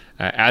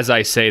 As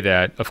I say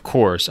that, of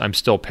course, I'm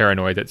still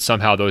paranoid that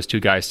somehow those two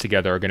guys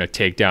together are going to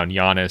take down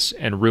Giannis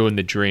and ruin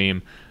the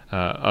dream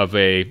of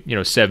a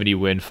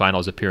 70-win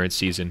finals appearance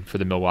season for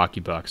the Milwaukee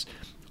Bucks.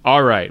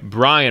 All right,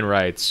 Brian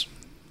writes,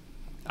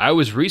 I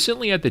was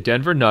recently at the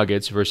Denver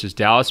Nuggets versus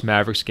Dallas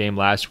Mavericks game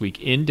last week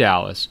in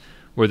Dallas,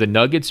 where the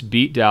Nuggets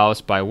beat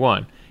Dallas by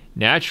 1.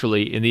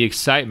 Naturally, in the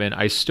excitement,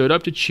 I stood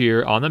up to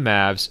cheer on the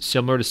Mavs,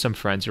 similar to some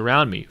friends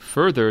around me.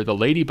 Further, the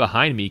lady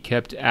behind me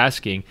kept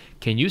asking,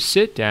 "Can you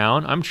sit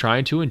down? I'm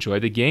trying to enjoy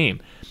the game."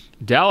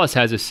 Dallas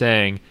has a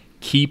saying,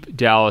 "Keep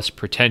Dallas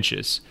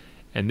pretentious,"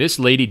 and this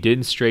lady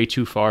didn't stray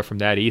too far from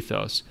that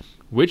ethos.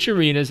 Which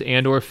arenas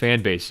and or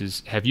fan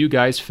bases have you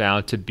guys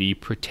found to be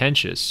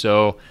pretentious?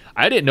 So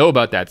I didn't know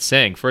about that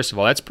saying. First of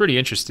all, that's pretty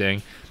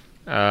interesting.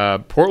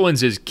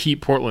 Portland's is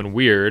 "Keep Portland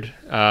Weird."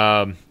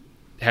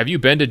 Have you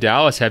been to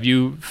Dallas? Have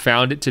you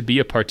found it to be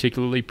a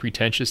particularly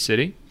pretentious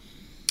city?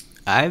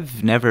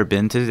 I've never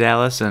been to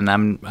Dallas, and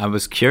I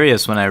was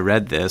curious when I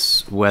read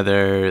this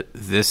whether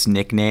this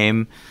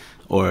nickname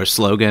or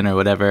slogan or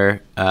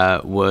whatever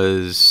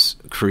was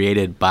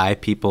created by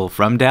people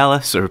from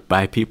Dallas or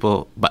by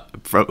people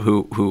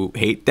who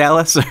hate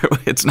Dallas.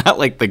 It's not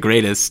like the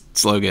greatest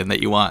slogan that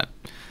you want.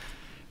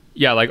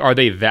 Yeah, like, are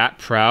they that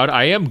proud?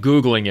 I am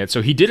Googling it.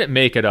 So he didn't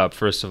make it up,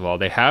 first of all.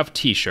 They have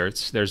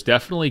T-shirts. There's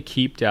definitely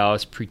Keep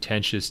Dallas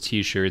Pretentious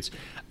T-shirts.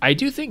 I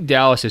do think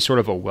Dallas is sort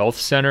of a wealth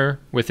center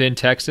within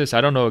Texas.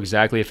 I don't know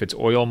exactly if it's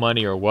oil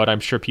money or what. I'm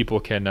sure people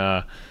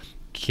can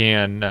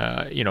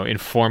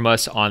inform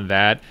us on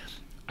that.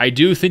 I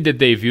do think that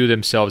they view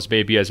themselves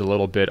maybe as a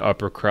little bit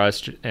upper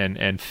crust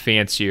and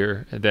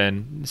fancier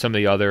than some of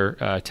the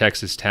other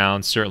Texas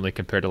towns, certainly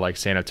compared to like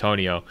San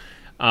Antonio.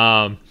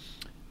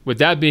 With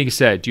that being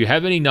said, do you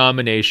have any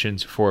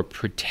nominations for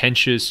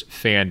pretentious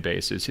fan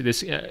bases?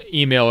 This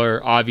emailer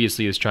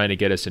obviously is trying to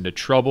get us into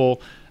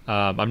trouble.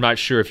 I'm not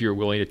sure if you're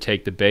willing to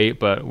take the bait,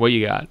 but what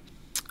you got?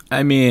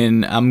 I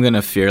mean, I'm going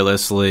to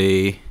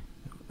fearlessly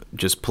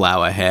just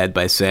plow ahead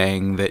by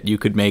saying that you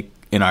could make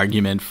an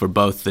argument for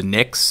both the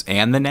Knicks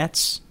and the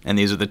Nets, and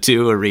these are the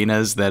two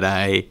arenas that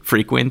I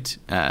frequent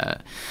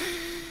in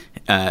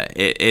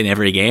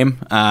every game.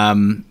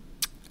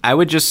 I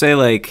would just say,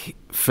 like,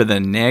 for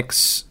the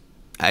Knicks,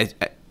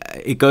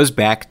 it goes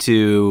back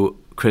to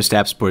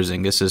Kristaps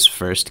Porzingis'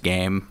 first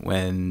game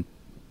when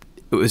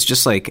it was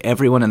just like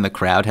everyone in the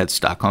crowd had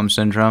Stockholm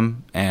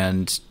Syndrome,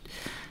 and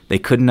they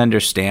couldn't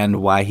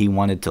understand why he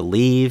wanted to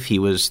leave. He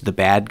was the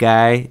bad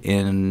guy.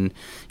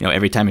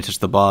 Every time he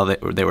touched the ball,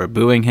 they were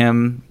booing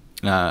him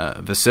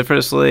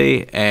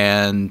vociferously,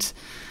 and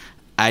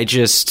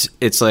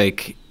it's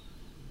like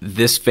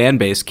this fan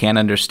base can't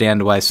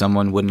understand why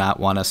someone would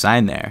not want to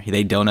sign there.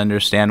 They don't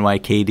understand why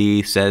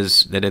KD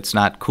says that it's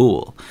not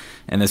cool.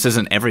 And this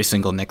isn't every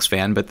single Knicks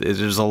fan, but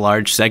there's a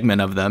large segment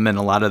of them, and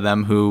a lot of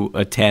them who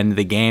attend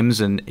the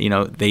games, and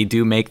they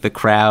do make the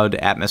crowd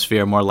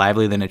atmosphere more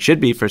lively than it should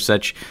be for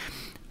such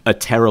a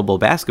terrible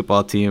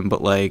basketball team.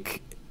 But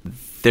like,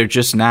 they're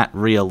just not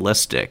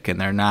realistic, and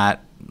they're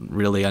not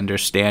really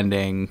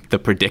understanding the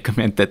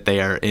predicament that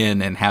they are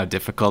in and how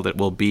difficult it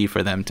will be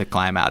for them to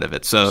climb out of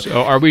it. So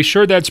are we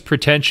sure that's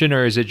pretension,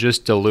 or is it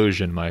just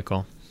delusion,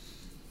 Michael?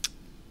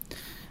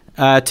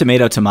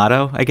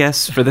 Tomato, I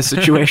guess, for this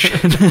situation.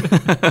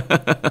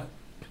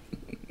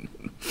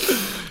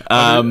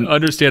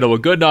 Understandable.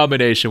 Good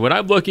nomination. When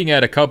I'm looking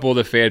at a couple of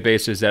the fan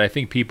bases that I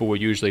think people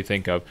would usually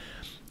think of,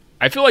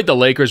 I feel like the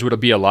Lakers would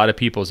be a lot of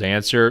people's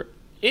answer.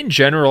 In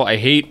general, I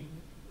hate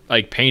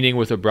painting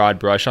with a broad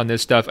brush on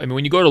this stuff. I mean,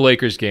 when you go to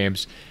Lakers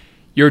games,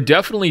 you're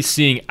definitely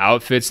seeing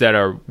outfits that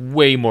are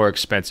way more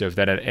expensive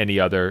than at any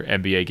other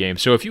NBA game.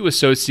 So if you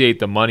associate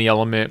the money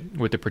element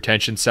with the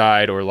pretension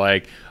side, or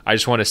like, I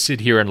just want to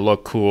sit here and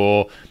look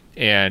cool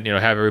and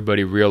have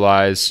everybody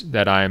realize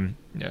that I'm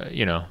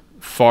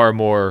far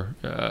more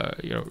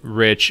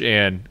rich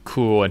and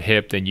cool and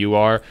hip than you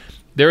are,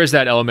 there is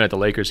that element at the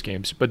Lakers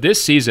games. But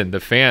this season,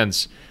 the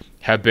fans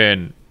have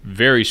been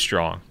very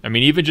strong. I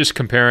mean, even just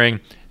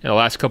comparing in the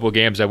last couple of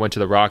games, I went to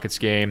the Rockets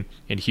game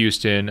in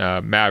Houston,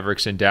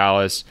 Mavericks in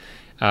Dallas,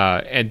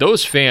 and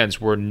those fans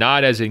were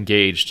not as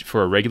engaged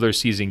for a regular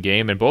season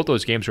game, and both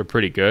those games were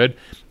pretty good,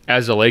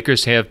 as the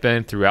Lakers have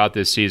been throughout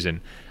this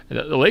season.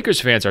 The Lakers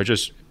fans are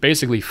just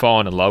basically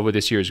falling in love with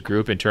this year's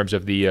group in terms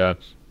of the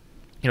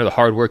the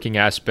hardworking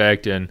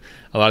aspect, and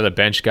a lot of the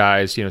bench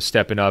guys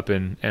stepping up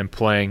and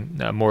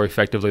playing more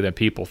effectively than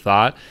people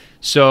thought.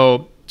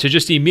 So to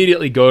just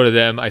immediately go to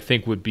them, I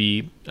think would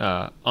be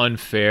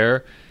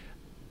unfair.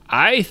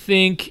 I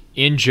think,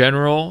 in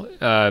general,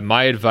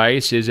 my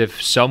advice is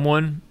if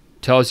someone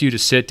tells you to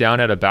sit down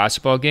at a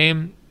basketball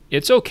game,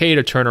 it's okay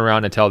to turn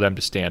around and tell them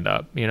to stand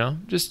up.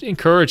 Just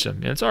encourage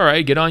them. It's all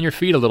right. Get on your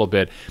feet a little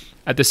bit.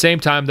 At the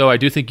same time, though, I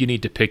do think you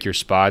need to pick your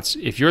spots.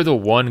 If you're the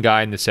one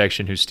guy in the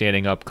section who's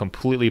standing up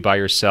completely by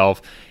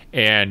yourself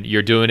and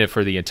you're doing it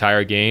for the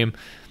entire game,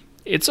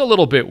 it's a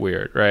little bit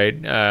weird,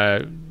 right?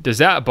 Does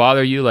that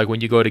bother you? Like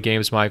when you go to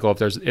games, Michael,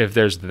 if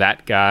there's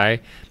that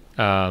guy,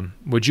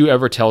 would you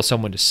ever tell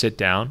someone to sit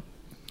down?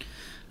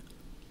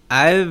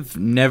 I've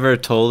never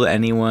told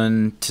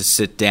anyone to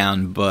sit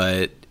down,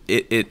 but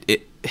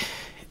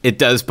it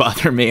does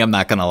bother me. I'm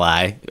not gonna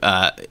lie.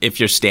 If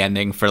you're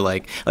standing for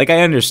like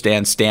I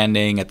understand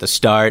standing at the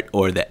start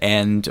or the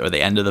end of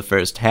the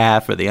first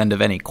half or the end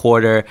of any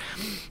quarter.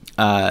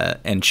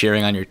 and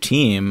cheering on your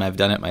team. I've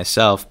done it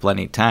myself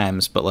plenty of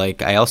times, but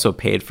like I also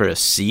paid for a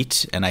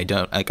seat, and I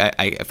don't like I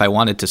if I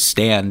wanted to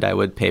stand, I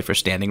would pay for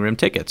standing room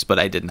tickets, but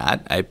I did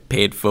not. I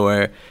paid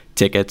for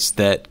tickets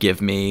that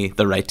give me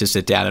the right to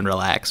sit down and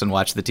relax and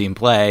watch the team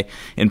play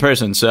in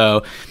person.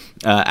 So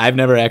I've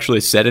never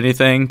actually said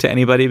anything to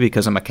anybody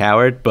because I'm a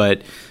coward,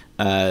 but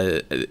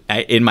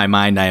in my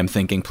mind, I am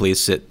thinking,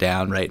 please sit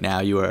down right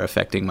now. You are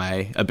affecting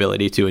my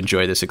ability to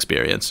enjoy this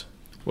experience.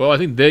 Well, I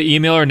think the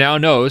emailer now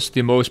knows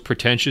the most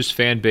pretentious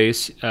fan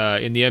base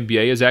in the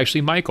NBA is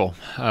actually Michael.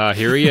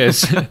 Here he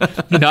is.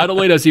 Not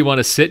only does he want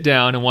to sit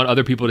down and want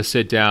other people to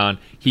sit down,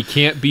 he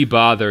can't be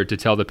bothered to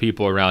tell the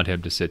people around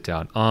him to sit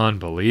down.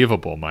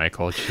 Unbelievable,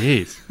 Michael.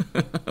 Jeez.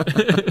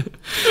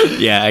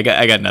 Yeah, I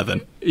got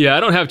nothing. Yeah,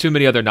 I don't have too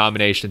many other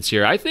nominations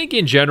here. I think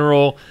in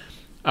general,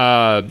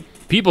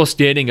 people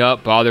standing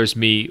up bothers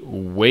me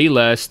way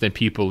less than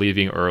people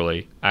leaving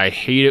early. I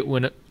hate it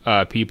when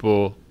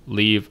people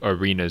leave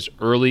arenas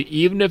early,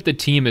 even if the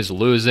team is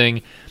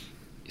losing.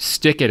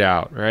 Stick it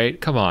out,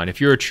 right? Come on.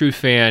 If you're a true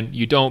fan,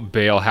 you don't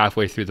bail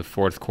halfway through the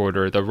fourth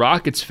quarter. The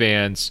Rockets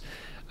fans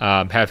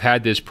have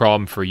had this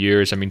problem for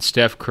years. I mean,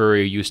 Steph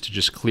Curry used to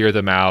just clear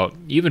them out,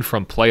 even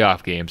from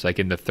playoff games, like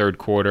in the third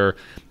quarter.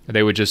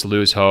 They would just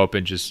lose hope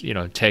and just,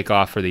 take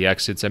off for the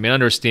exits. I mean, I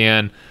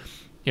understand,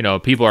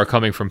 people are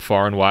coming from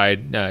far and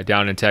wide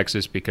down in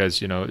Texas because,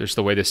 there's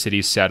the way the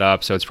city's set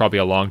up, so it's probably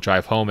a long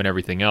drive home and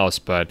everything else.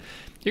 But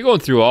you're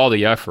going through all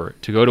the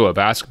effort to go to a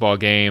basketball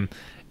game,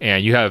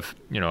 and you have,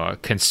 a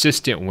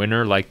consistent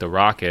winner like the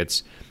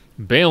Rockets.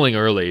 Bailing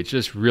early, it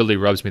just really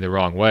rubs me the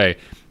wrong way.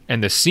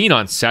 And the scene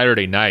on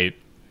Saturday night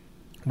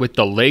with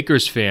the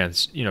Lakers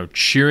fans,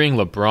 cheering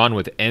LeBron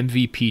with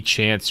MVP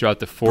chants throughout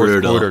the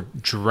fourth quarter,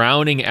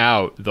 drowning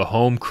out the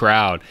home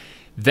crowd.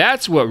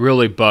 That's what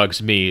really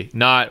bugs me,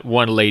 not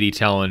one lady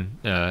telling,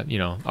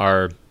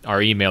 our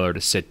emailer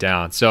to sit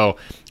down. So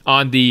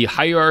on the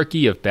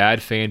hierarchy of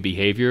bad fan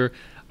behavior,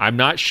 I'm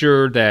not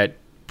sure that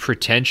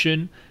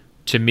pretension,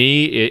 to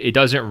me, it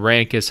doesn't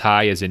rank as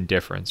high as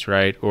indifference,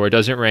 right? Or it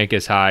doesn't rank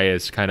as high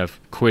as kind of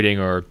quitting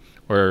or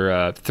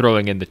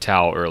throwing in the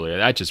towel earlier.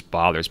 That just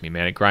bothers me,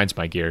 man. It grinds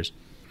my gears.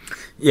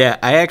 Yeah,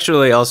 I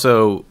actually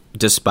also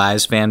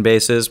despise fan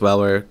bases, while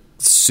we're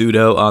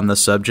pseudo on the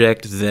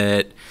subject,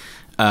 that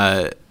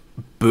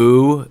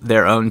boo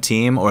their own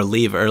team or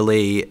leave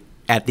early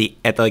at the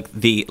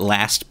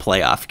last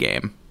playoff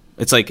game.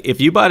 It's like,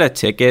 if you bought a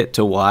ticket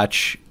to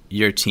watch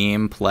your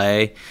team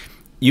play,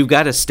 you've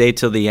got to stay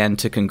till the end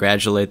to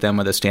congratulate them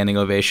with a standing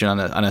ovation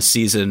on a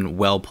season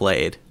well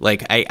played.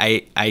 Like,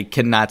 I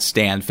cannot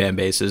stand fan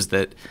bases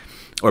that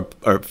or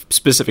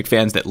specific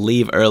fans that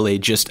leave early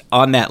just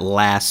in that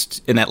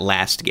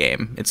last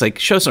game. It's like,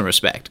 show some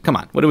respect. Come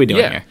on, what are we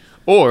doing here?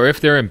 Or if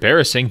they're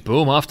embarrassing,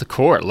 boom, off the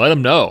court. Let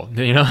them know.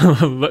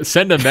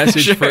 Send a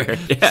message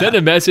send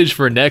a message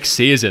for next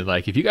season.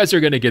 Like, if you guys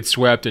are going to get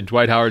swept and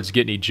Dwight Howard's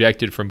getting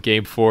ejected from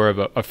Game 4 of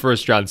a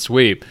first round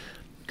sweep,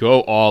 go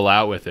all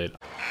out with it.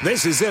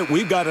 This is it.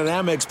 We've got an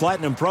Amex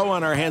Platinum Pro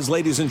on our hands,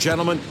 ladies and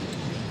gentlemen.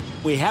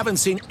 We haven't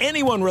seen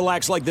anyone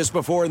relax like this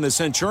before in the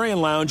Centurion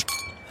Lounge.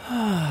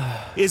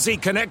 Is he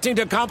connecting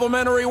to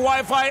complimentary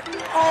Wi-Fi?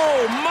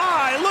 Oh,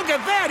 my! Look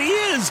at that! He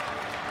is!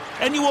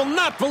 And you will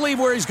not believe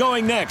where he's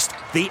going next.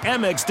 The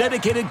Amex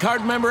dedicated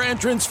card member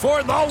entrance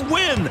for the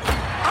win.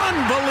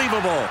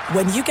 Unbelievable.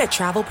 When you get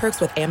travel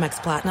perks with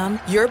Amex Platinum,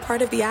 you're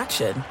part of the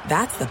action.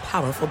 That's the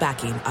powerful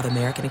backing of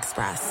American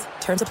Express.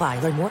 Terms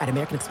apply. Learn more at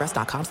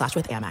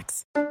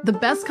americanexpress.com/withAmex. The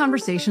best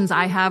conversations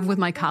I have with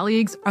my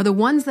colleagues are the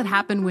ones that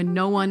happen when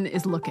no one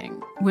is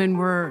looking, when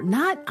we're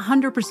not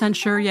 100%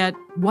 sure yet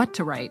what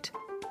to write.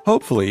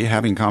 Hopefully,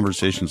 having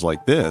conversations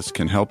like this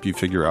can help you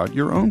figure out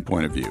your own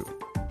point of view.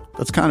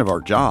 That's kind of our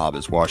job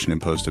as Washington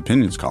Post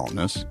opinions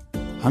columnists.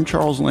 I'm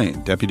Charles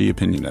Lane, Deputy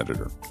Opinion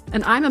Editor.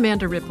 And I'm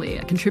Amanda Ripley,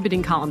 a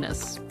contributing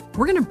columnist.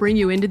 We're going to bring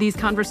you into these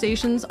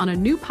conversations on a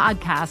new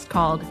podcast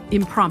called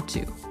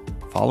Impromptu.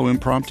 Follow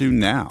Impromptu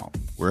now,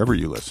 wherever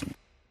you listen.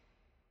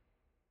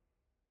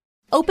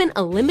 Open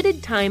a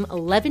limited-time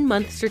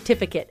 11-month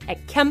certificate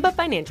at Kemba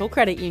Financial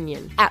Credit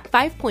Union. At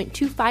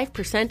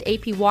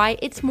 5.25% APY,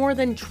 it's more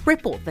than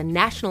triple the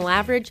national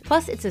average,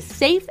 plus it's a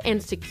safe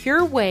and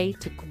secure way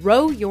to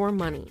grow your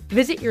money.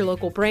 Visit your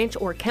local branch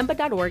or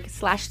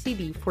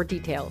kemba.org/cd for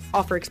details.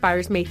 Offer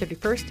expires May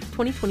 31st,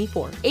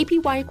 2024.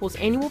 APY equals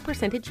annual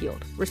percentage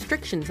yield.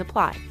 Restrictions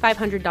apply.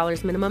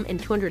 $500 minimum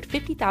and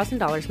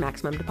 $250,000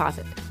 maximum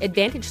deposit.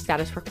 Advantage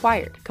status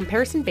required.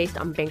 Comparison based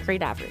on bank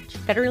rate average.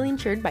 Federally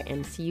insured by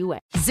NCUA.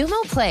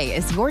 Xumo Play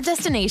is your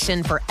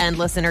destination for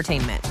endless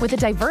entertainment. With a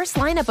diverse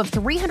lineup of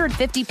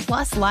 350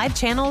 plus live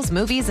channels,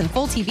 movies, and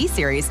full TV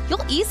series,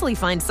 you'll easily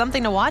find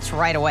something to watch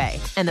right away.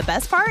 And the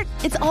best part?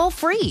 It's all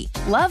free.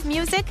 Love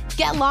music?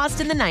 Get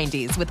lost in the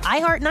 90s with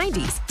iHeart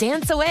 90s,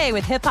 dance away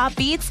with hip-hop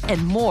beats,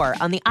 and more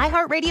on the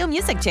iHeartRadio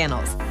music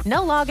channels.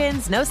 No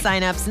logins, no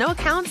signups, no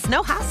accounts,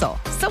 no hassle.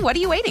 So what are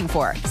you waiting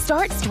for?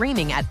 Start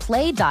streaming at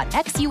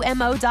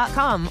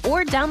play.xumo.com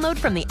or download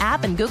from the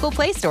app and Google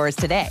Play stores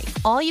today.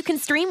 All you can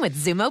stream with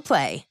Xumo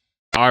Play.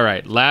 All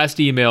right, last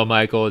email,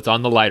 Michael. It's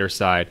on the lighter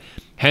side.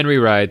 Henry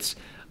writes,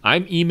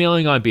 I'm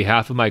emailing on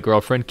behalf of my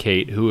girlfriend,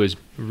 Kate, who has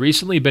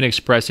recently been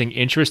expressing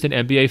interest in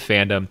NBA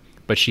fandom,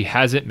 but she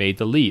hasn't made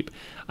the leap.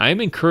 I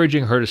am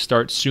encouraging her to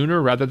start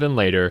sooner rather than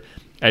later,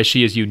 as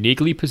she is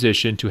uniquely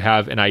positioned to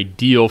have an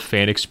ideal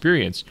fan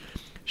experience.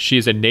 She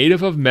is a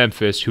native of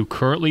Memphis who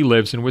currently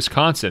lives in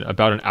Wisconsin,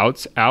 about an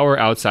hour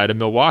outside of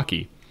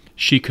Milwaukee.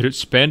 She could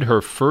spend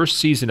her first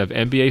season of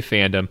NBA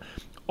fandom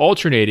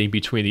alternating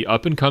between the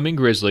up-and-coming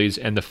Grizzlies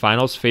and the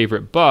finals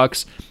favorite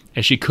Bucks,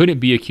 and she couldn't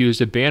be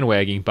accused of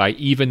bandwagoning by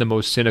even the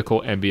most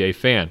cynical NBA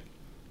fan.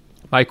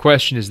 My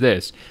question is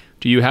this.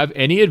 Do you have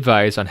any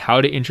advice on how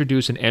to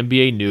introduce an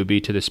NBA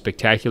newbie to the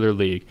spectacular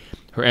league?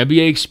 Her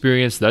NBA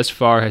experience thus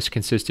far has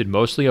consisted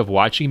mostly of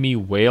watching me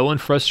wail in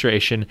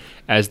frustration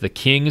as the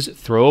Kings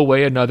throw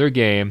away another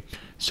game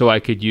so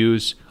I could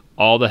use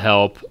all the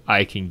help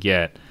I can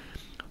get.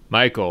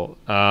 Michael,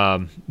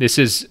 this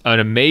is an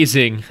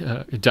amazing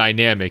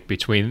dynamic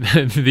between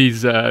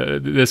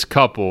this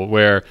couple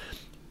where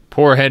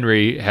poor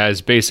Henry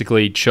has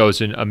basically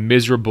chosen a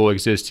miserable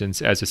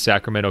existence as a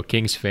Sacramento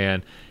Kings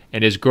fan,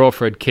 and his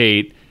girlfriend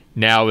Kate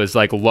now is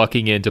like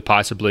lucking into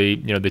possibly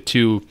the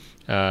two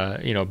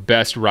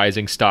best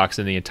rising stocks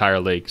in the entire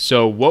league.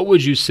 So what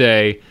would you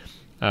say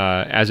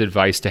as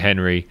advice to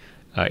Henry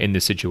in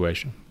this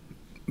situation?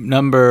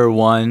 Number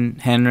one,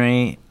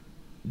 Henry,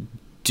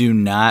 do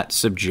not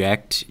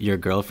subject your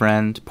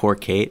girlfriend, poor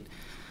Kate,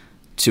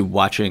 to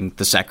watching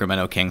the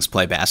Sacramento Kings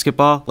play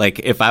basketball. Like,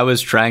 if I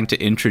was trying to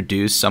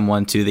introduce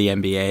someone to the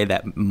NBA,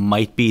 that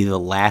might be the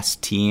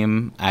last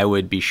team I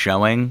would be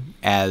showing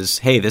as,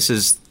 hey, this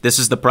is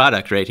the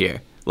product right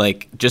here.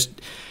 Like,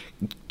 just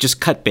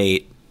cut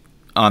bait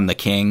on the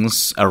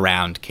Kings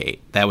around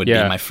Kate. That would be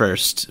my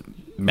first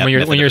when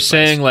you're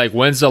saying, like,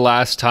 when's the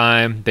last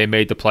time they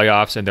made the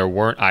playoffs and there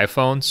weren't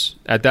iPhones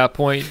at that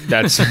point,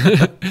 that's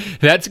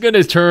that's going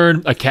to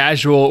turn a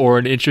casual or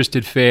an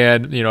interested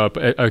fan,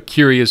 a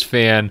curious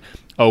fan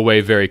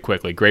away very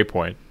quickly. Great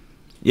point.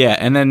 Yeah,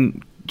 and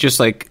then just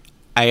like,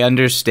 I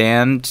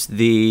understand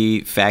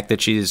the fact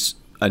that she's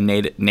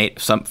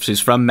she's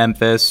from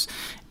Memphis,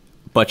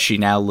 but she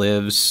now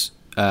lives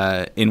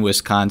in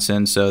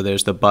Wisconsin, so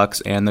there's the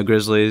Bucks and the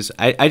Grizzlies.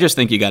 I just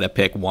think you got to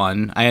pick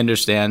one. I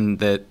understand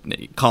that,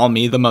 call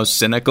me the most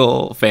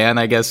cynical fan,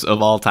 I guess,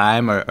 of all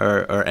time,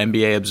 or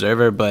NBA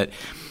observer, but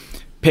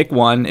pick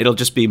one. It'll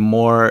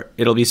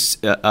be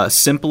a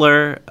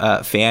simpler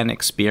fan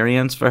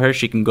experience for her.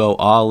 She can go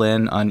all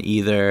in on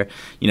either,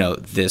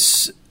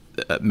 this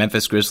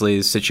Memphis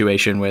Grizzlies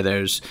situation where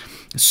there's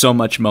so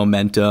much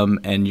momentum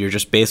and you're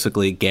just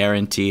basically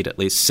guaranteed at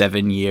least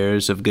 7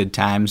 years of good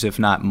times, if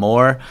not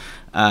more.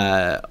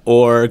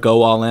 Or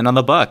go all in on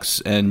the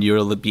Bucks, and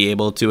you'll be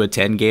able to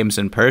attend games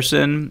in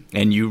person,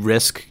 and you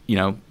risk,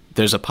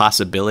 there's a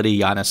possibility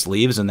Giannis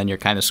leaves, and then you're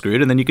kind of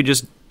screwed, and then you could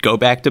just go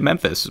back to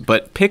Memphis.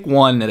 But pick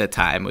one at a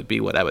time would be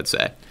what I would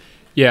say.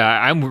 Yeah,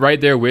 I'm right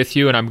there with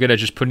you, and I'm going to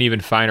just put an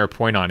even finer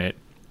point on it.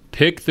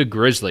 Pick the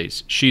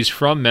Grizzlies. She's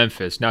from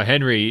Memphis. Now,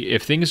 Henry,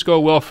 if things go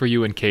well for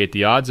you and Kate,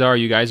 the odds are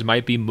you guys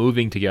might be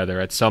moving together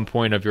at some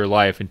point of your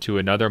life into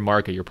another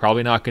market. You're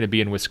probably not going to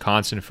be in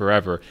Wisconsin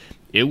forever.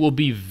 It will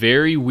be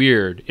very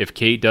weird if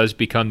Kate does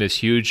become this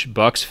huge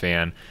Bucks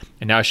fan,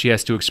 and now she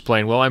has to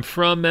explain, well, I'm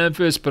from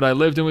Memphis, but I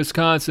lived in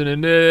Wisconsin,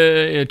 and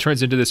it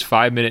turns into this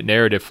 5-minute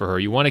narrative for her.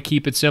 You want to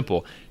keep it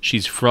simple.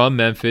 She's from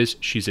Memphis.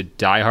 She's a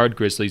diehard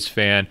Grizzlies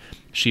fan.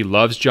 She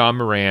loves Ja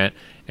Morant,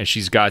 and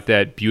she's got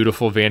that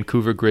beautiful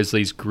Vancouver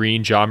Grizzlies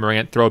green Ja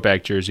Morant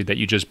throwback jersey that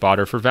you just bought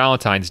her for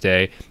Valentine's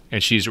Day,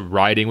 and she's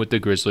riding with the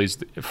Grizzlies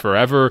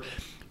forever.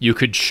 You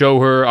could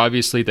show her,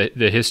 obviously,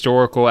 the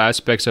historical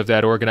aspects of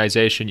that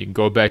organization. You can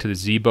go back to the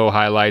Zebo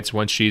highlights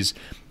once she's,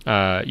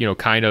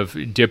 kind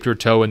of dipped her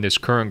toe in this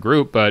current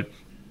group. But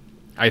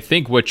I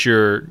think what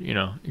you're,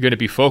 going to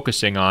be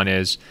focusing on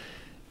is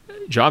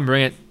Ja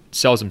Morant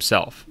sells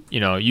himself.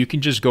 You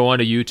can just go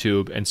onto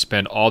YouTube and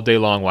spend all day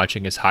long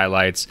watching his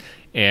highlights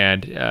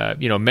and,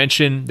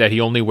 mention that he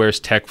only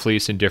wears tech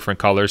fleece in different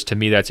colors. To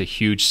me, that's a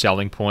huge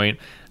selling point.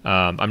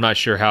 I'm not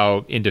sure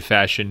how into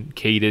fashion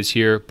Kate is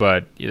here,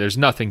 but there's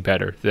nothing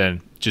better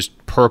than just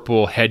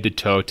purple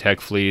head-to-toe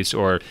tech fleece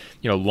or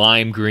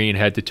lime green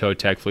head-to-toe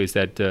tech fleece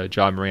that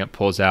Ja Morant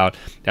pulls out.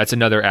 That's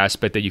another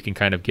aspect that you can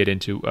kind of get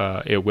into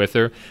it with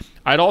her.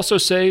 I'd also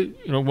say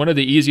one of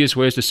the easiest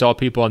ways to sell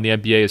people on the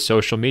NBA is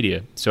social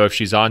media. So if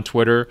she's on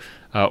Twitter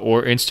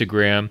or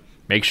Instagram,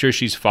 make sure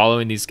she's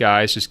following these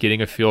guys, just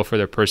getting a feel for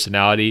their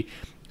personality.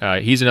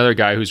 He's another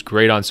guy who's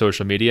great on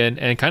social media,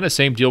 and kind of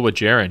same deal with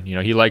Jaren.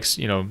 He likes,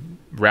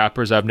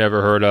 rappers I've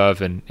never heard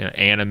of and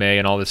anime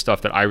and all this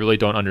stuff that I really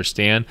don't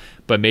understand,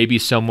 but maybe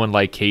someone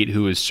like Kate,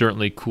 who is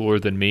certainly cooler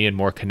than me and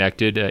more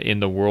connected in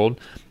the world,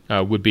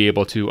 would be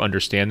able to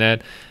understand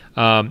that.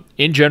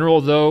 In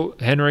general, though,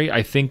 Henry,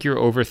 I think you're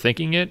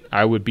overthinking it.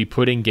 I would be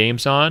putting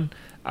games on,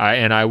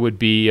 and I would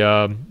be,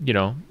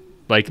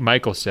 like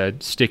Michael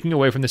said, sticking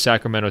away from the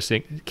Sacramento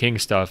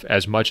Kings stuff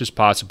as much as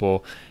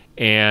possible,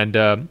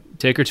 and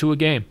take her to a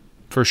game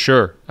for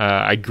sure.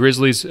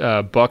 Grizzlies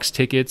Bucks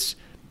tickets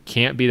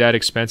can't be that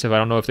expensive. I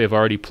don't know if they've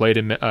already played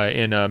in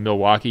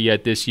Milwaukee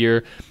yet this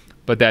year,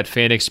 but that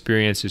fan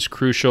experience is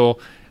crucial.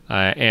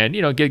 And,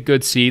 get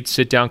good seats,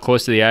 sit down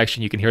close to the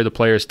action. You can hear the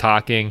players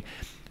talking.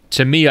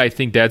 To me, I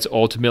think that's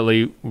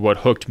ultimately what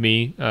hooked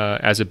me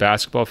as a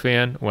basketball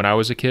fan when I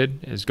was a kid,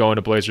 is going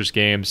to Blazers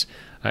games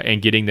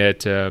and getting that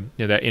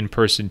that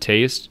in-person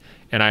taste.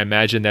 And I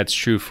imagine that's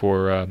true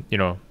for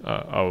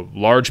a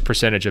large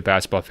percentage of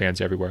basketball fans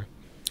everywhere.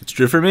 It's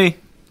true for me,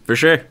 for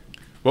sure.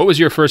 What was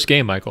your first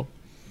game, Michael?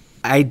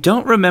 I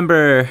don't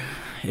remember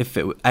if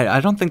it.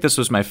 I don't think this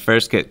was my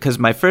first game, because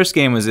my first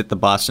game was at the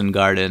Boston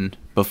Garden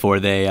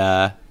before they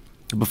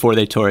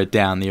tore it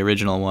down, the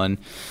original one.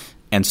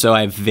 And so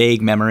I have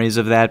vague memories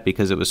of that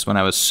because it was when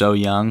I was so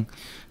young.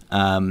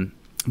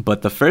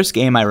 But the first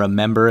game I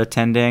remember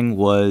attending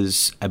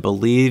was, I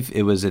believe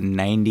it was in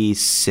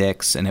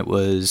 96, and it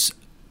was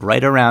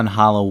right around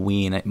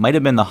Halloween. It might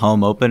have been the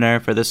home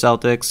opener for the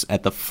Celtics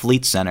at the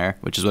Fleet Center,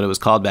 which is what it was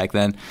called back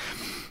then,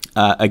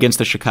 against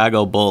the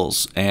Chicago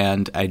Bulls.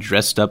 And I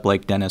dressed up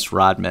like Dennis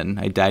Rodman.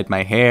 I dyed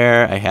my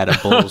hair. I had a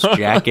Bulls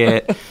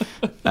jacket.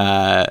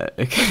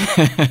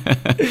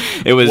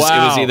 It was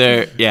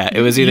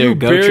either you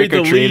go trick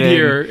or treating. Buried the lead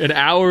here an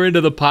hour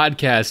into the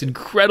podcast.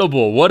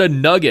 Incredible! What a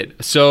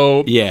nugget.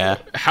 So yeah,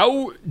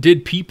 how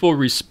did people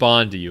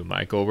respond to you,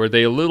 Michael? Were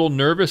they a little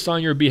nervous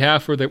on your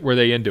behalf, or were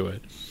they into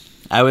it?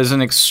 I was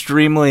an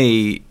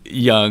extremely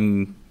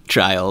young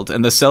child,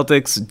 and the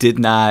Celtics did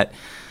not.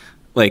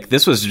 Like,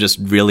 this was just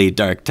really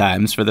dark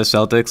times for the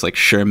Celtics, like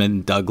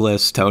Sherman,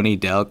 Douglas, Tony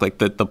Delk. Like,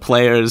 the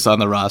players on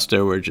the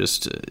roster were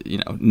just,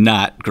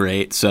 not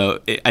great. So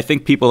I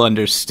think people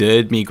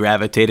understood me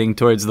gravitating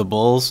towards the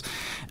Bulls.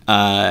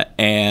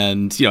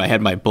 And, I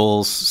had my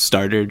Bulls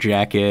starter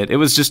jacket. It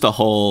was just a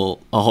whole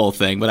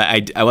thing.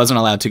 But I wasn't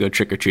allowed to go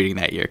trick-or-treating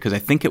that year because I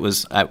think it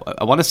was, I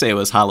want to say it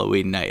was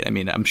Halloween night. I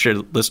mean, I'm sure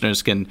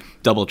listeners can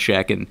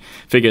double-check and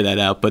figure that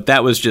out. But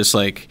that was just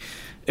like...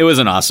 It was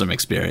an awesome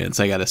experience,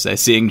 I got to say.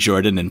 Seeing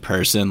Jordan in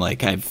person,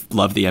 like, I've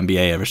loved the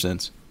NBA ever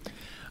since.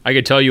 I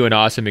could tell you an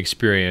awesome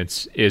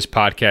experience is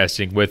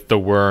podcasting with the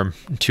Worm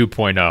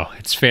 2.0.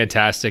 It's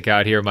fantastic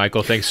out here,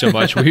 Michael. Thanks so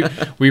much.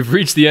 We've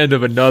reached the end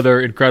of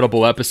another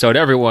incredible episode.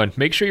 Everyone,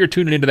 make sure you're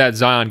tuning into that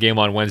Zion game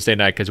on Wednesday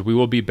night because we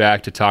will be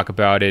back to talk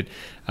about it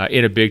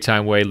in a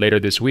big-time way later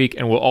this week.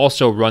 And we'll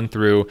also run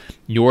through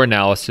your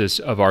analysis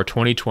of our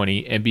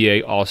 2020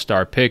 NBA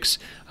All-Star picks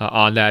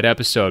on that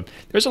episode.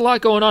 There's a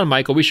lot going on,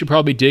 Michael. We should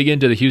probably dig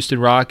into the Houston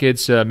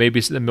Rockets, maybe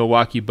the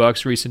Milwaukee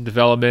Bucks recent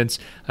developments,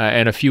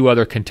 and a few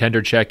other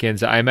contender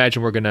check-ins. I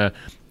imagine we're going to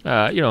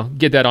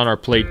get that on our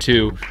plate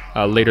too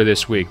later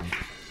this week.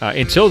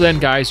 Until then,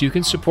 guys, you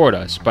can support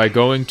us by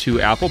going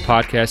to Apple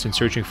Podcasts and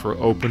searching for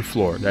Open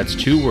Floor. That's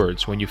 2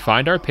 words. When you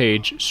find our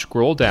page,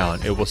 scroll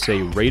down. It will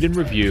say rate and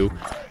review,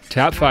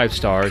 tap 5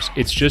 stars.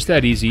 It's just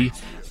that easy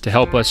to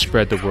help us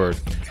spread the word.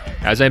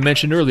 As I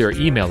mentioned earlier,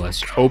 email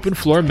us,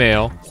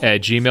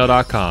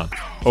 openfloormail@gmail.com.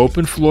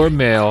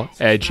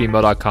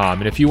 openfloormail@gmail.com.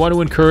 And if you want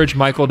to encourage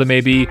Michael to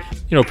maybe,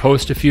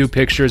 post a few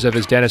pictures of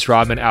his Dennis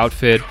Rodman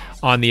outfit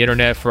on the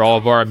internet for all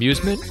of our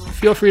amusement,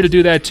 feel free to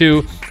do that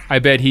too. I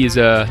bet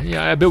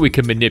I bet we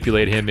can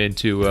manipulate him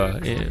into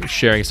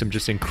sharing some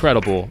just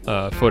incredible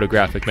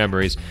photographic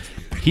memories.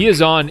 He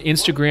is on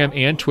Instagram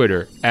and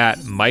Twitter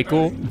at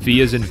Michael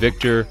V as in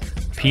Victor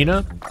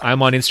Pina.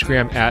 I'm on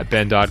Instagram at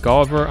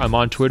Ben.Golliver. I'm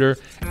on Twitter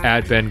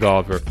at Ben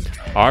Golliver.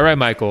 All right,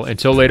 Michael,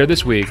 until later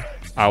this week,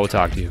 I will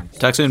talk to you.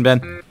 Talk soon,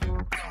 Ben.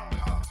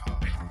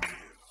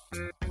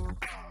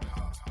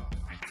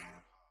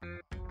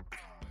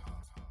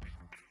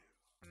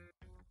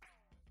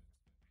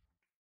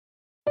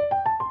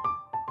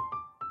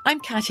 I'm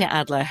Katya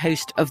Adler,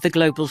 host of The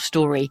Global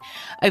Story.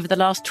 Over the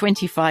last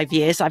 25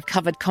 years, I've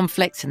covered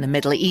conflicts in the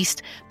Middle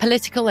East,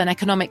 political and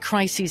economic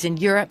crises in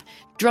Europe,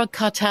 drug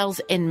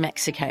cartels in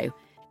Mexico.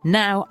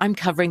 Now I'm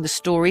covering the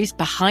stories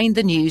behind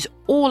the news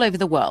all over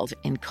the world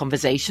in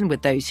conversation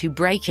with those who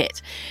break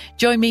it.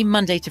 Join me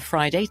Monday to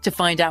Friday to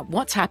find out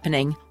what's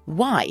happening,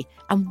 why,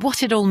 and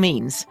what it all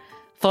means.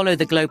 Follow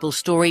The Global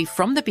Story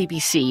from the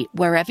BBC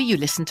wherever you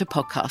listen to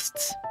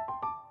podcasts.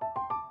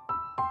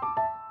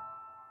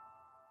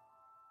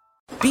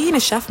 Being a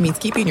chef means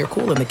keeping your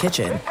cool in the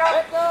kitchen.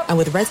 And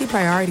with Resi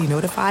Priority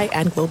Notify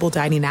and Global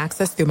Dining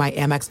Access through my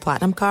Amex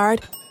Platinum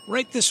card...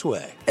 Right this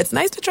way. It's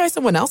nice to try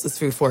someone else's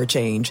food for a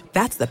change.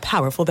 That's the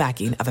powerful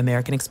backing of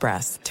American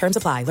Express. Terms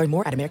apply. Learn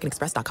more at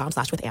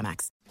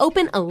americanexpress.com/withAmex.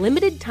 Open a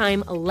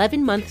limited-time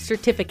 11-month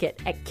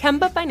certificate at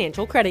Kemba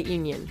Financial Credit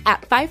Union.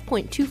 At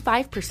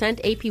 5.25%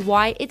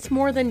 APY, it's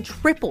more than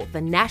triple the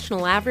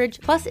national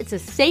average, plus it's a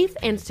safe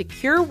and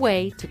secure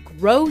way to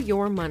grow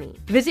your money.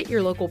 Visit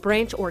your local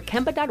branch or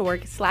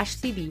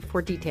kemba.org/cb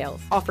for details.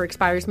 Offer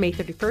expires May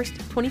 31st,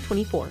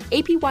 2024.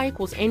 APY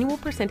equals annual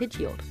percentage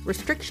yield.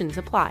 Restrictions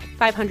apply.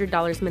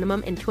 $500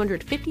 minimum and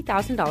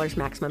 $250,000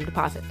 maximum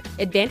deposit.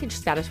 Advantage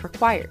status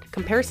required.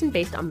 Comparison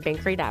based on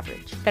bank rate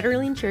average.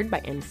 Federally insured by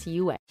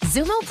NCUA.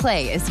 Zumo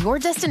Play is your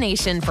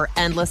destination for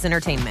endless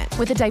entertainment.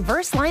 With a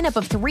diverse lineup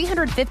of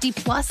 350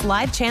 plus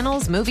live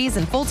channels, movies,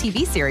 and full TV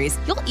series,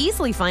 you'll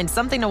easily find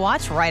something to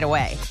watch right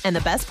away. And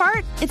the best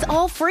part? It's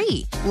all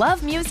free.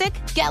 Love music?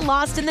 Get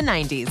lost in the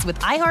 90s with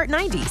iHeart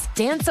 90s,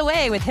 dance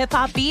away with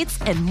hip-hop beats,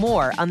 and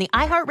more on the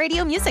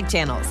iHeartRadio music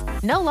channels.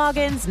 No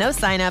logins, no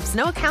signups,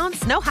 no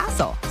accounts, no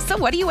hassle. So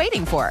what are you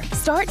waiting for?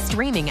 Start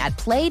streaming at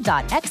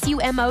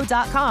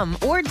play.xumo.com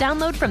or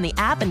download from the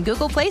app and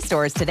Google Play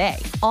stores today.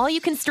 All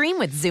you can stream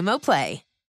with Zumo Play.